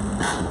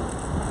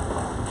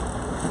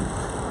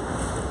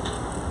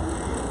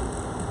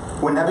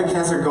 When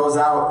Nebuchadnezzar goes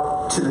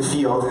out to the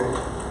field,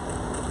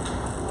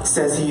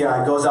 says he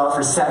goes out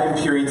for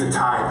 7 periods of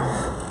time.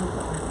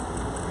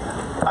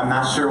 I'm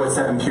not sure what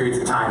 7 periods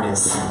of time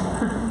is.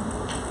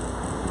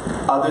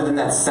 Other than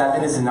that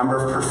 7 is a number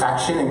of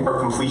perfection or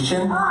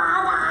completion.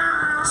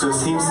 So it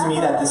seems to me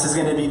that this is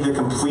going to be the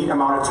complete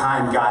amount of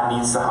time God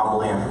needs to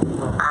humble him.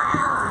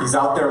 He's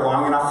out there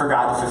long enough for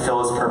God to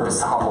fulfill his purpose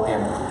to humble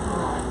him.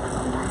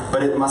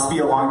 But it must be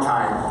a long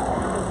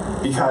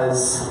time,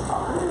 because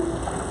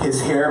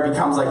his hair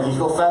becomes like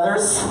eagle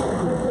feathers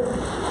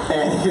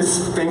and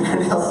his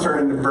fingernails turn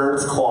into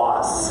bird's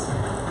claws.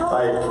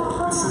 Like,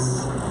 this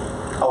is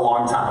a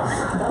long time.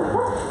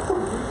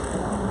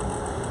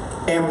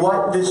 And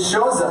what this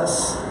shows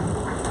us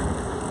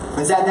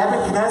is that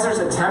Nebuchadnezzar's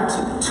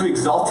attempt to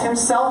exalt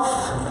himself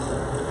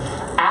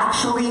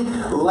actually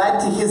led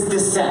to his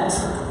descent.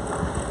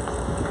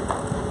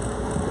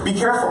 Be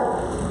careful.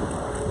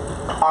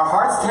 Our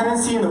heart's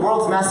tendency in the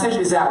world's message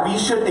is that we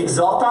should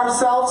exalt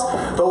ourselves,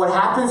 but what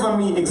happens when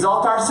we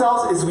exalt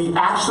ourselves is we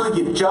actually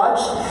get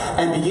judged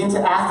and begin to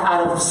act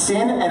out of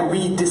sin, and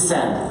we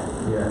descend.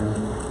 Yeah.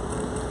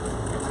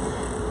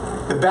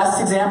 The best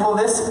example of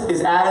this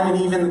is Adam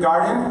and Eve in the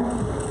garden.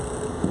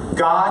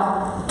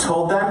 God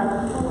told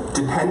them,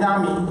 depend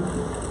on me,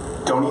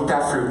 don't eat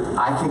that fruit.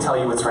 I can tell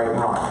you what's right and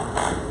wrong.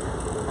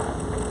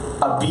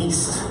 A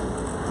beast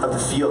of the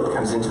field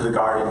comes into the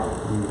garden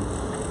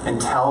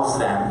and tells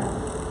them,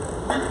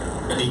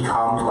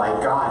 become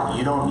like God.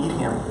 You don't need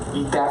him.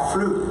 Eat that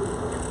fruit.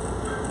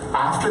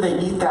 After they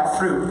eat that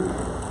fruit,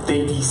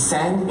 they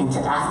descend into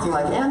acting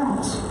like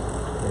animals.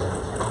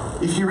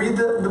 If you read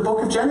the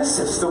book of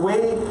Genesis, the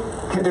way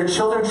their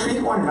children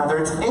treat one another,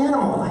 it's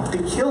animal-like.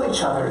 They kill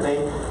each other.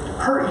 They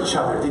hurt each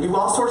other. They do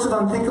all sorts of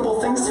unthinkable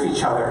things to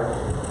each other.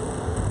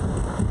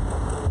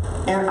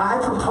 And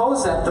I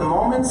propose that the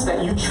moments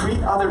that you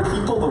treat other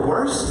people the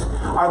worst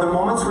are the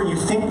moments where you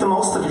think the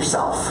most of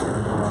yourself.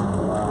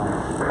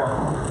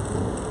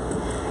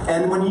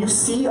 And when you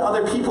see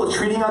other people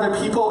treating other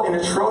people in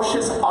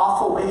atrocious,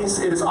 awful ways,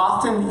 it is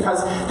often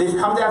because they've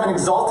come to have an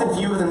exalted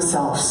view of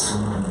themselves.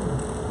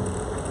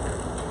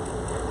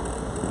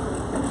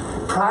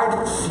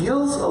 Pride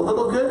feels a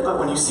little good, but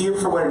when you see it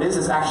for what it is,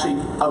 it's actually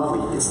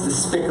ugly. It's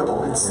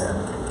despicable. It's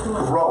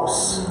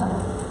gross.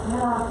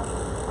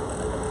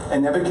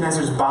 And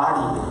Nebuchadnezzar's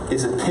body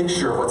is a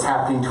picture of what's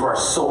happening to our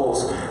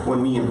souls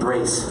when we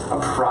embrace a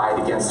pride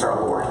against our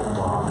Lord.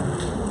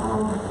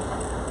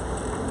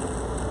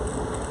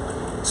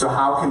 So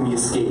how can we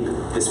escape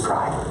this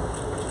pride?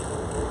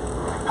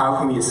 How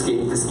can we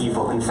escape this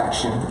evil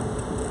infection?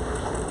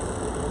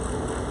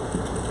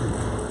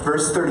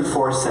 Verse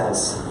 34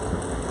 says,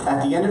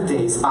 at the end of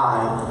days,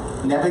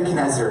 I,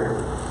 Nebuchadnezzar,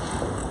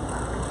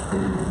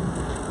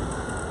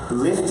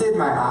 lifted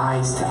my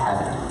eyes to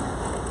heaven,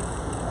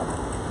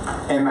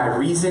 and my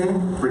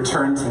reason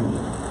returned to me.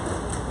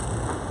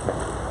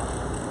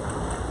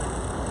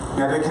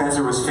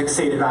 Nebuchadnezzar was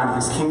fixated on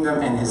his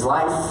kingdom and his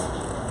life.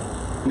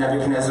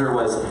 Nebuchadnezzar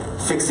was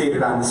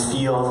fixated on this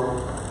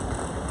field.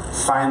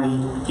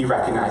 Finally, he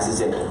recognizes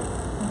it.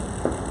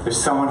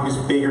 There's someone who's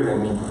bigger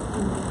than me,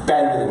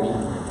 better than me,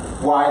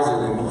 wiser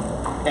than me.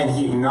 And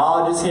he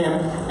acknowledges him,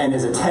 and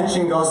his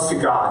attention goes to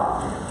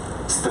God.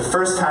 It's the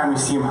first time we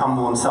see him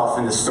humble himself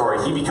in the story.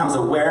 He becomes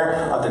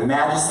aware of the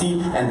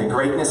majesty and the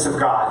greatness of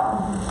God.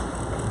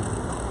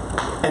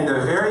 And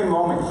the very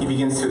moment he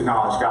begins to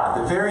acknowledge God,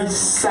 the very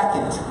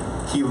second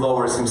he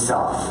lowers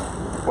himself,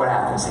 what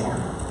happens to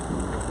him?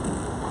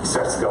 He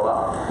starts to go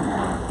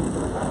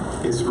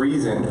up. His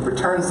reason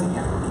returns to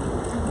him.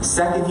 The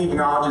second he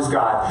acknowledges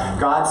God,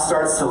 God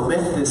starts to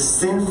lift this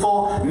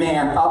sinful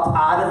man up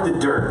out of the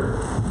dirt.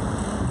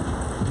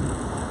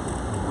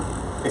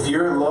 If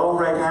you're low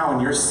right now in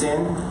your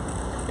sin,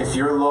 if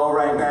you're low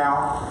right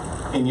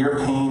now in your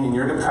pain, in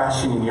your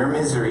depression, in your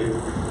misery,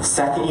 the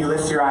second you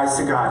lift your eyes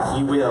to God,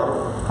 he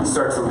will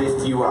start to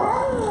lift you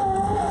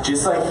up.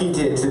 Just like he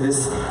did to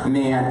this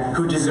man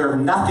who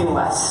deserved nothing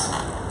less.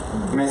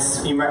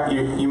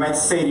 You might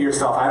say to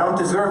yourself, I don't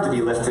deserve to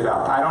be lifted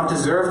up. I don't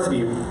deserve to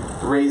be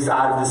raised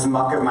out of this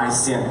muck of my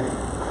sin.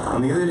 Well,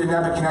 neither did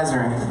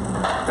Nebuchadnezzar.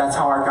 That's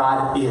how our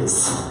God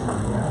is.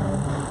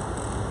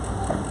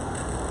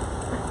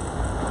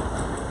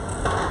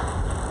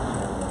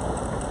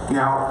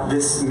 Now,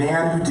 this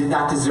man who did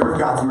not deserve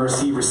God's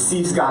mercy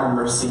receives God's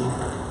mercy.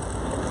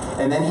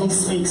 And then he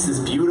speaks this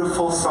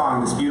beautiful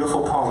song, this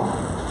beautiful poem.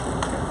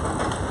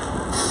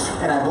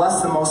 And I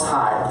bless the Most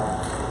High,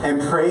 and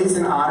praise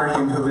and honor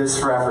him who lives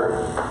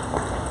forever.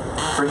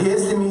 For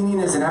his dominion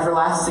is an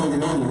everlasting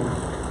dominion,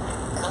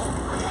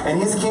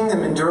 and his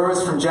kingdom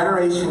endures from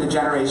generation to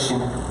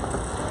generation.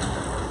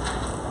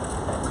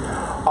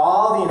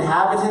 All the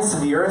inhabitants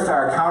of the earth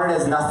are accounted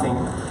as nothing,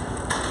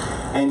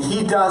 and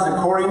he does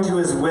according to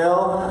his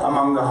will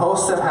among the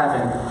hosts of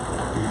heaven.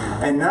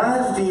 And none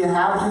of the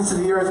inhabitants of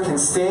the earth can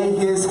stay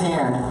his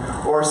hand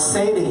or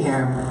say to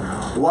him,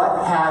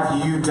 what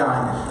have you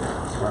done?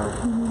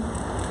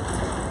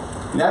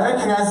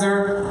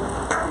 Nebuchadnezzar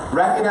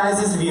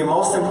recognizes to be the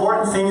most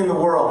important thing in the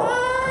world.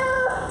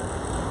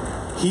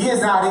 He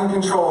is not in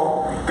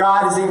control.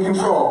 God is in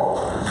control.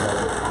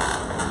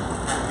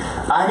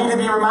 I need to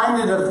be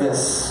reminded of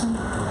this.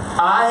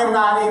 I am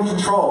not in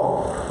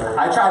control.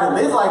 I try to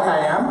live like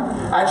I am.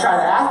 I try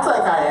to act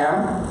like I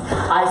am.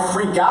 I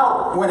freak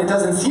out when it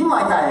doesn't seem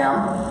like I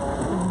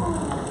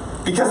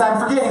am, because I'm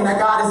forgetting that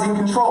God is in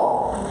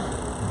control.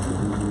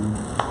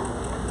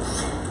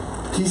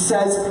 He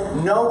says,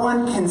 no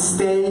one can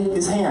stay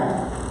his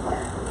hand.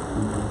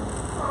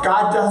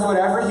 God does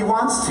whatever he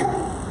wants to.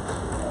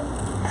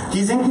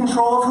 He's in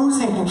control of who's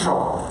in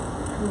control.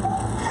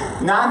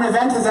 Not an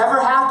event has ever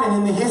happened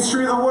in the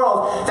history of the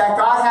world that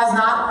God has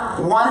not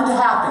wanted to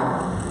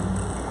happen.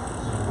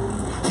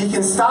 He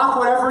can stop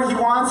whatever he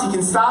wants. He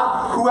can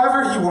stop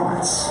whoever he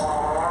wants.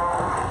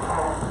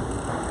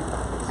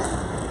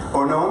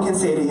 Or no one can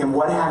say to him,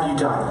 what have you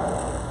done?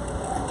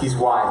 He's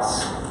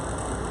wise.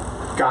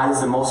 God is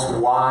the most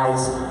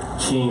wise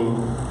king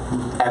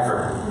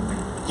ever.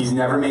 He's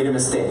never made a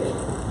mistake.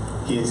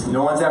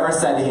 No one's ever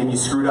said to him, you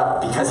screwed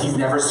up, because he's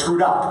never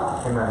screwed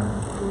up. Amen.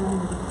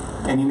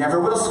 And he never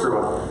will screw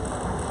up.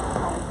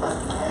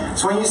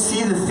 So when you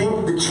see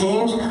the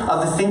change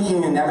of the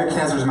thinking in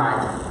Nebuchadnezzar's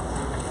mind,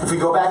 if we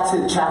go back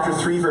to chapter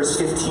 3, verse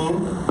 15,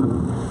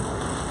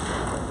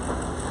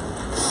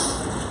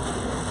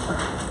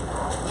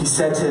 he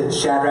said to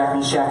Shadrach,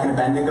 Meshach, and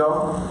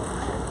Abednego,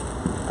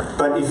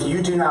 but if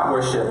you do not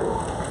worship,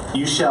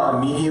 you shall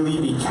immediately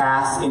be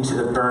cast into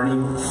the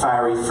burning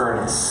fiery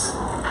furnace.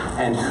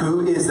 And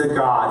who is the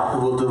God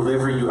who will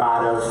deliver you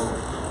out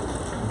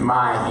of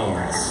my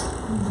hands?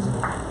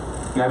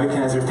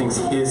 Nebuchadnezzar thinks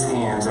his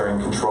hands are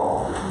in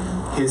control.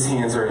 His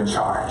hands are in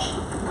charge.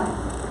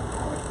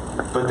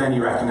 But then he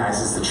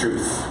recognizes the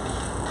truth.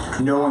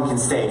 No one can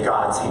stay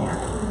God's hand.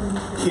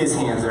 His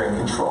hands are in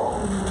control.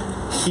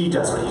 He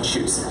does what he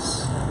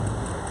chooses.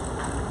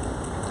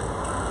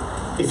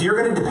 If you're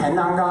going to depend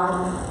on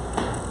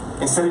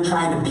God, instead of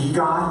trying to be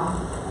God,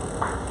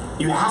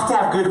 you have to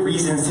have good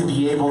reasons to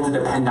be able to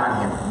depend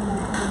on him.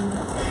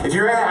 If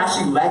you're going to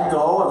actually let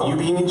go of you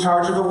being in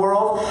charge of the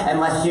world and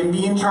let him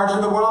be in charge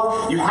of the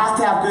world, you have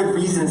to have good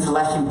reasons to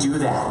let him do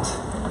that.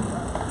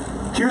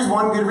 Here's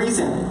one good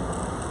reason.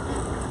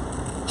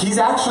 He's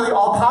actually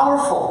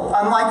all-powerful,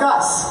 unlike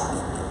us.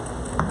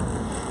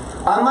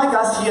 Unlike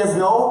us, he has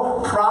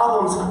no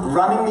problems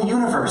running the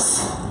universe.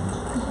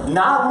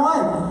 Not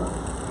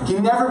one. He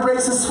never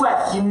breaks a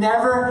sweat. He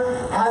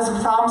never has a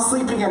problem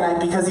sleeping at night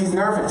because he's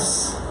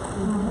nervous.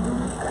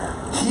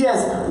 He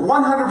has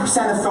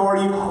 100%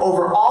 authority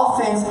over all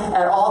things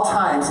at all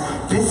times.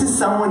 This is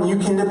someone you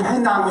can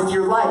depend on with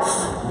your life.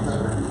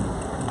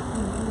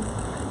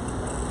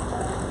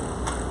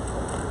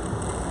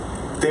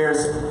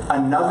 There's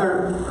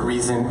another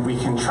reason we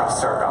can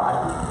trust our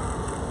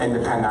God and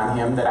depend on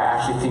him that I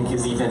actually think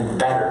is even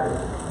better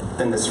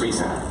than this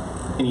reason.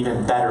 An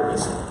even better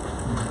reason.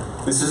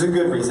 This is a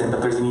good reason,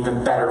 but there's an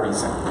even better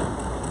reason.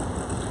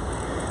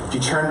 If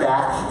you turn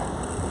back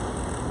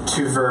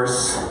to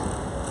verse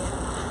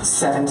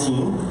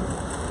 17,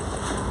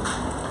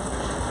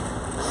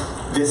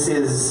 this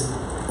is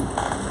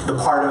the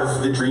part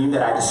of the dream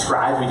that I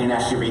described. We didn't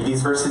actually read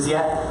these verses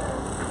yet.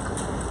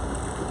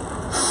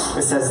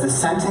 It says, the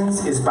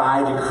sentence is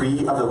by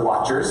decree of the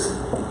watchers,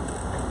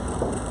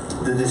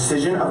 the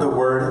decision of the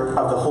word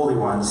of the holy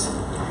ones,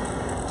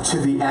 to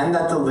the end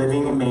that the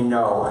living may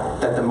know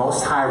that the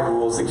Most High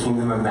rules the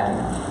kingdom of men,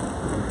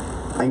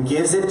 and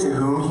gives it to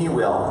whom he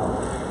will,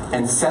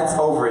 and sets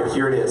over it,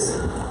 here it is,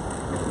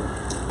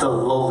 the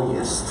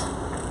lowliest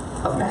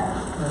of men.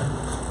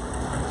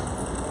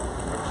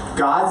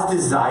 God's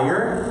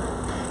desire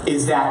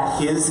is that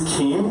his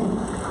king,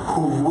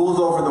 who rules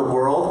over the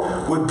world,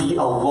 would be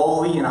a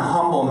lowly and a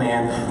humble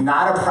man,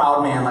 not a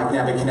proud man like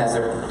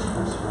Nebuchadnezzar.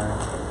 That's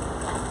right.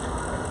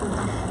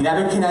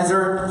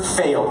 Nebuchadnezzar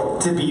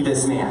failed to be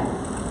this man.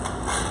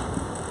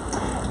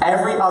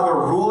 Every other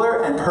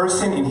ruler and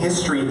person in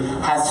history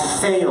has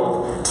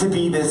failed to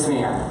be this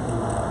man,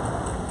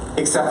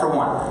 except for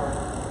one.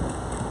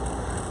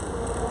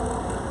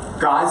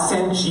 God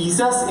sent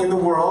Jesus in the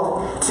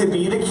world to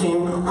be the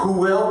king who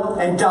will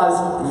and does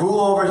rule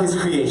over his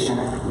creation.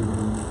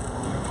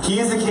 He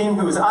is the king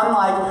who is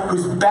unlike,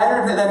 who's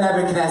better than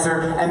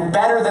Nebuchadnezzar and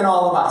better than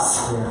all of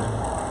us.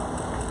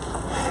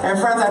 And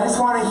friends, I just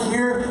want to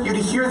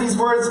hear these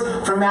words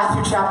from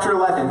Matthew chapter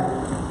 11.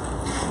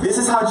 This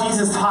is how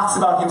Jesus talks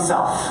about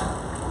himself.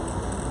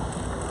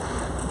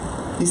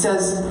 He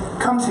says,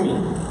 come to me,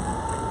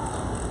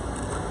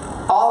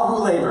 all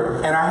who labor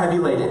and are heavy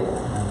laden,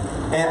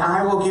 and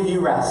I will give you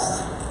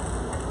rest.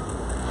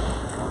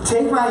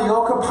 Take my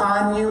yoke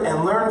upon you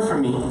and learn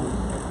from me,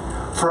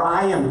 for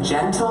I am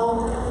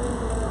gentle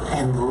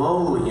and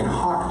lowly in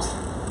heart,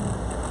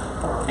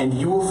 and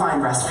you will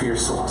find rest for your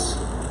souls.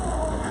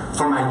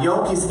 For my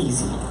yoke is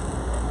easy,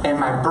 and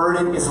my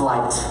burden is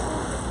light.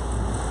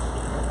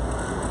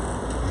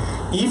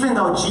 Even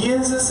though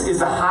Jesus is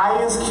the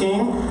highest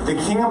king, the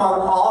king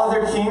above all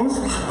other kings,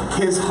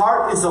 his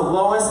heart is the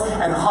lowest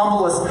and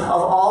humblest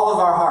of all of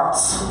our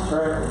hearts.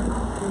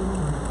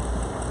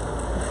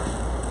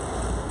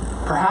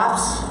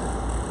 Perhaps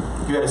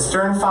you had a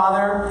stern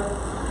father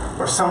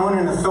or someone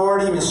in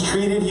authority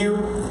mistreated you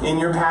in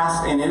your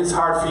past, and it is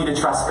hard for you to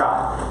trust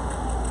God.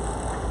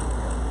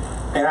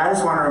 And I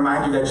just want to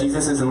remind you that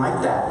Jesus isn't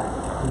like that.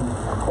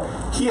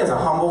 He has a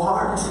humble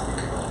heart.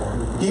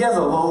 He has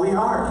a lowly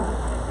heart.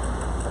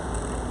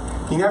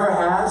 He never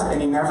has,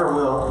 and he never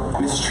will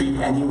mistreat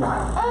anyone.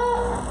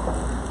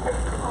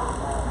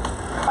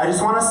 I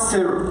just want us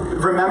to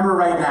remember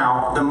right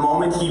now the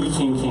moment he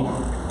became king.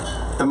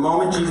 The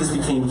moment Jesus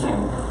became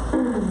king.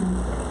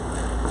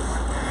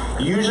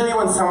 Usually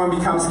when someone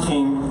becomes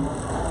king,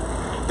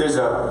 there's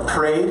a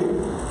parade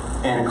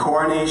and a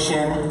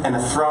coronation and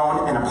a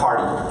throne and a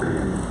party.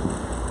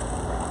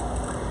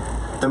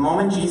 The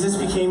moment Jesus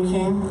became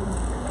king,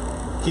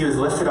 he was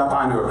lifted up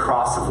onto a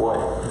cross of wood,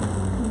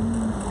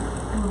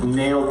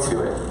 nailed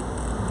to it,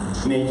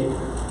 naked,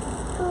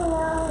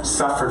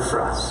 suffered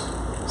for us,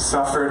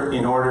 suffered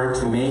in order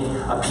to make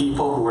a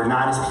people who were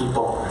not his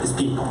people, his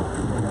people.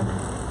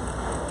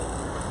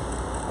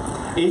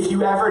 If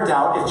you ever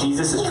doubt if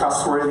Jesus is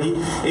trustworthy,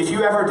 if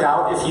you ever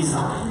doubt if he's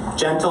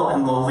gentle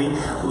and lowly,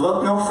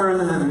 look no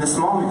further than this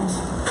moment.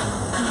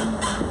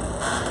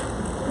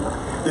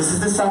 This is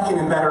the second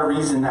and better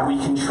reason that we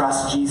can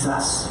trust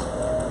Jesus,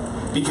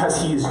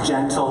 because he is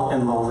gentle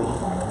and lowly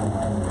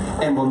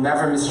and will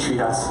never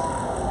mistreat us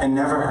and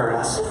never hurt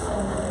us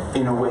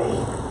in a way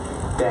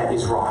that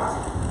is wrong.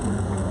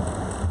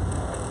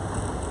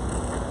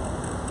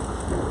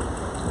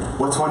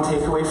 What's one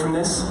takeaway from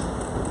this?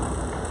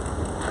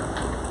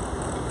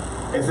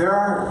 If there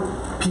are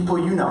people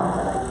you know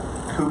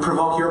who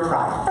provoke your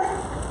pride,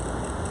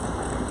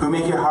 who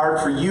make it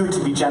hard for you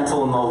to be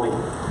gentle and lowly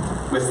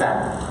with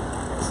them,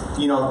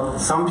 you know,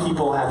 some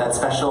people have that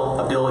special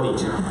ability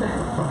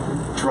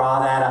to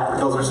draw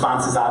those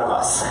responses out of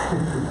us.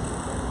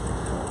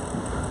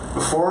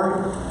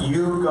 Before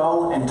you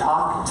go and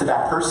talk to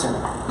that person,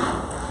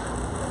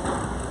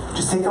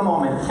 just take a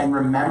moment and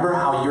remember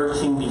how your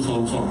king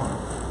became king.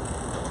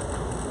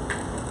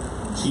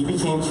 He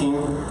became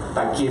king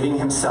by giving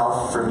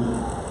himself for me.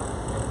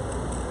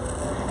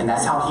 And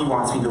that's how he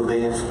wants me to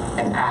live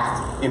and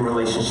act in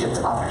relationship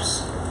to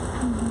others.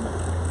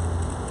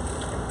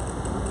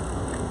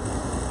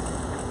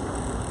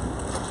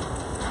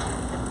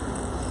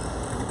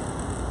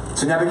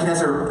 So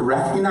Nebuchadnezzar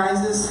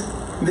recognizes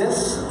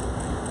this,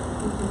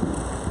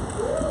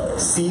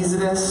 sees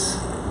this,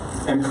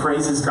 and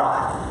praises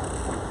God.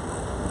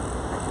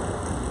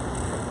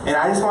 And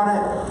I just want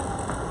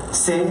to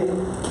say,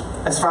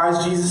 as far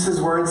as Jesus'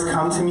 words,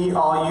 "Come to me,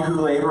 all you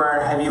who labor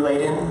and are heavy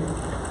laden,"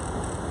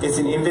 it's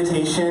an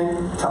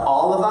invitation to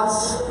all of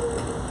us,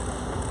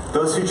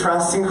 those who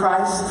trust in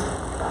Christ.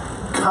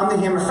 Come to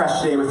him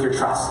afresh today with your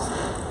trust.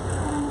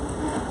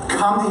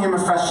 Come to him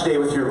afresh today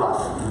with your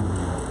love.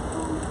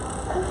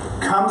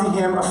 Come to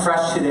him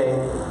afresh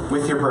today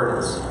with your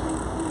burdens.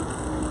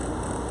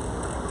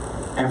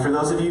 And for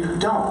those of you who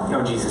don't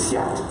know Jesus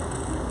yet,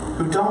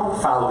 who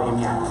don't follow him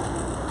yet,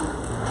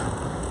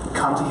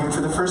 come to him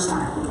for the first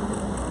time.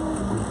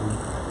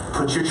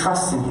 Put your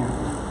trust in him.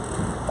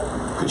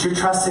 Put your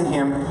trust in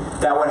him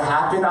that what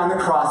happened on the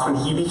cross when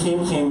he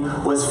became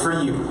king was for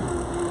you.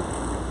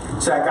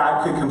 So that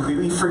God could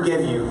completely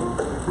forgive you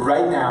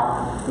right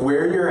now,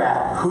 where you're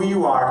at, who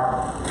you are,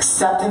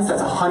 acceptance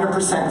that's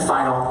 100%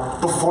 final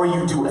before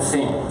you do a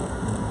thing.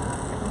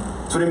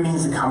 That's what it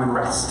means to come and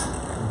rest.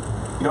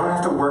 You don't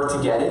have to work to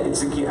get it.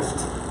 It's a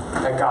gift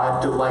that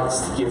God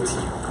delights to give to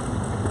you.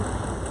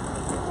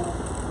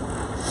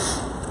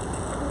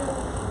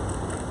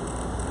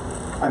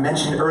 I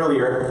mentioned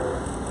earlier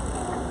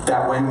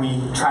that when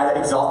we try to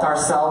exalt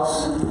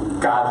ourselves,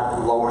 God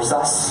lowers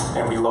us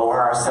and we lower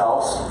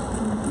ourselves.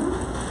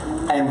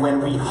 And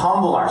when we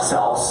humble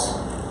ourselves,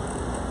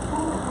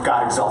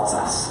 God exalts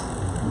us.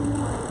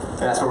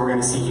 And that's what we're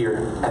going to see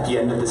here at the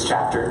end of this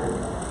chapter.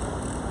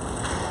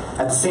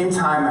 At the same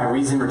time, my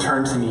reason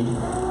returned to me.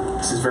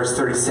 This is verse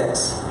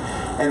 36.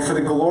 And for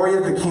the glory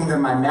of the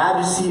kingdom, my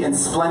majesty and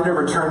splendor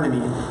returned to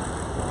me.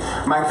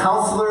 My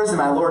counselors and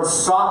my lords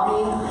sought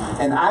me,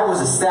 and I was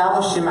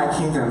established in my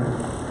kingdom,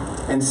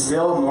 and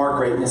still more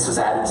greatness was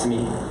added to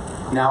me.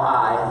 Now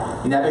I,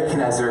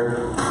 Nebuchadnezzar,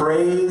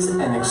 praise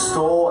and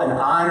extol and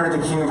honor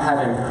the King of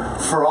heaven,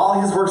 for all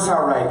his works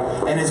are right,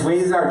 and his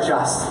ways are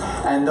just,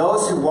 and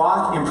those who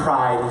walk in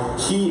pride,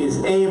 he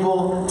is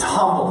able to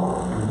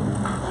humble.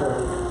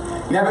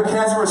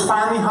 Nebuchadnezzar was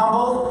finally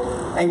humbled,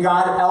 and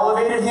God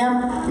elevated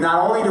him,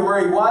 not only to where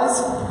he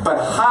was, but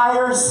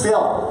higher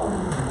still.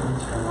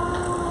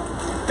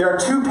 There are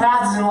two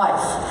paths in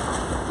life.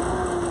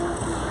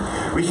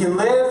 We can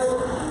live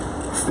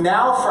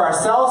now for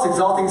ourselves,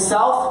 exalting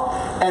self,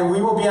 and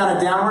we will be on a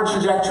downward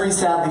trajectory,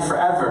 sadly,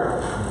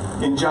 forever,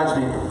 in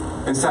judgment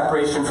and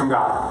separation from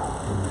God.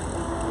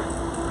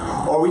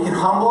 Or we can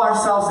humble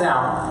ourselves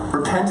down,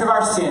 repent of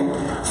our sin,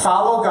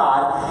 follow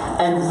God,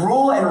 and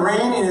rule and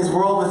reign in his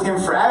world with him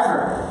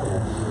forever.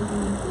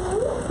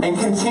 And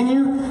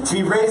continue to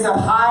be raised up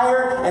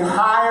higher and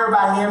higher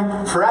by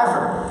him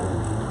forever.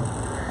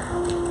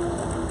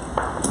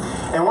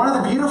 And one of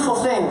the beautiful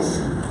things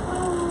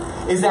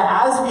is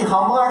that as we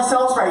humble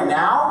ourselves right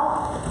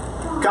now,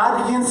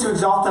 God begins to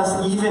exalt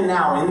us even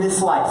now in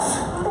this life.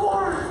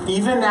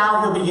 Even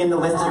now, he'll begin to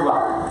lift you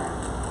up.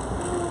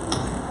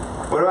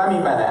 What do I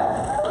mean by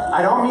that?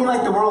 I don't mean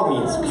like the world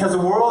means, because the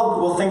world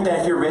will think that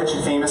if you're rich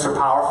and famous or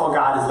powerful,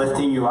 God is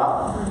lifting you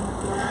up.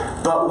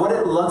 But what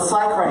it looks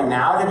like right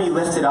now to be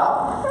lifted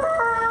up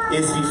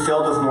is to be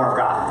filled with more of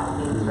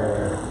God.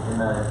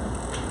 Amen.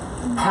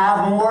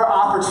 Have more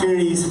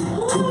opportunities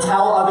to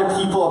tell other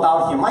people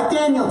about him, like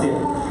Daniel did.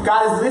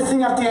 God is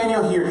lifting up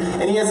Daniel here,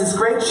 and he has this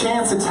great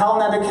chance to tell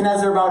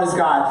Nebuchadnezzar about his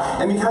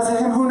God. And because of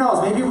him, who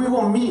knows, maybe we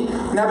will meet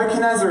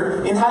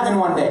Nebuchadnezzar in heaven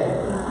one day.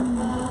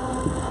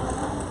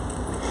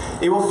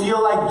 It will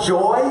feel like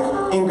joy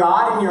in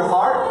God in your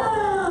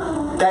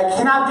heart that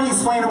cannot be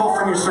explainable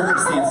from your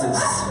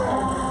circumstances.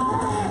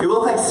 It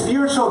will look like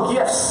spiritual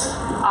gifts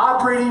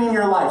operating in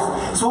your life.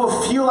 So it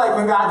will feel like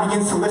when God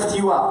begins to lift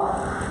you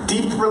up.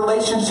 Deep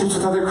relationships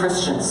with other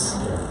Christians.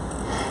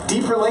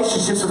 Deep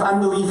relationships with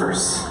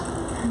unbelievers.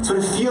 So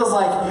it feels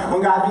like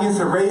when God begins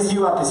to raise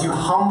you up as you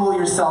humble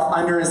yourself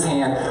under his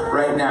hand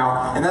right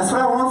now. And that's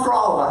what I want for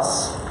all of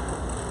us.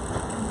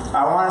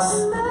 I want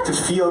us to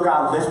feel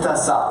God lift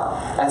us up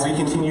as we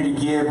continue to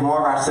give more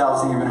of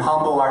ourselves to him and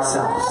humble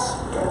ourselves.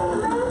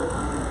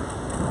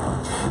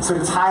 So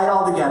to tie it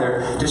all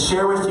together, to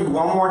share with you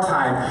one more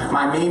time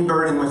my main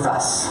burden with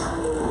us.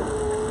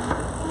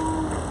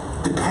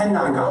 Depend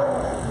on God.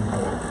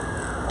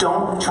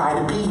 Don't try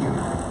to be him.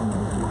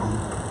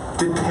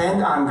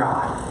 Depend on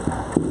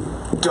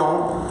God.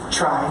 Don't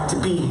try to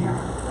be him.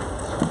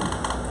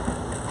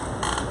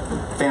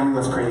 Family,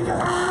 let's pray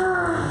together.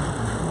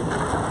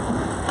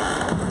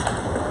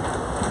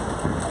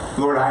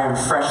 Lord, I am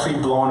freshly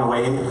blown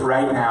away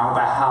right now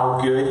by how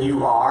good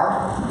you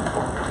are.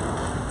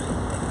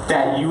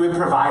 That you would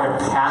provide a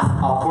path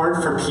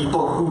upward for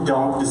people who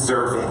don't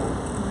deserve it.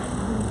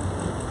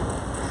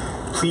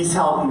 Please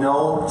help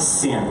no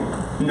sin,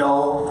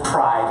 no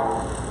pride,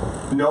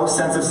 no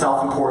sense of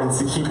self-importance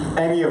to keep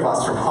any of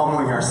us from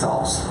humbling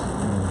ourselves.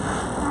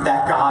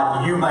 That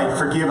God, you might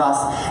forgive us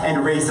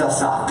and raise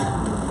us up.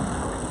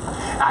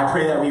 I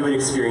pray that we would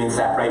experience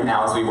that right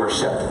now as we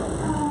worship.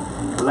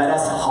 Let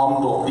us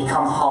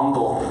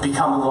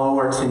become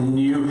lower to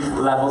new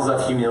levels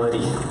of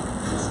humility.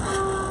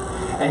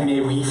 And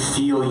may we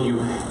feel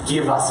you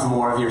give us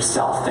more of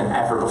yourself than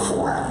ever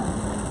before.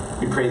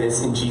 We pray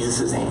this in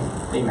Jesus' name.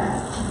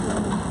 Amen.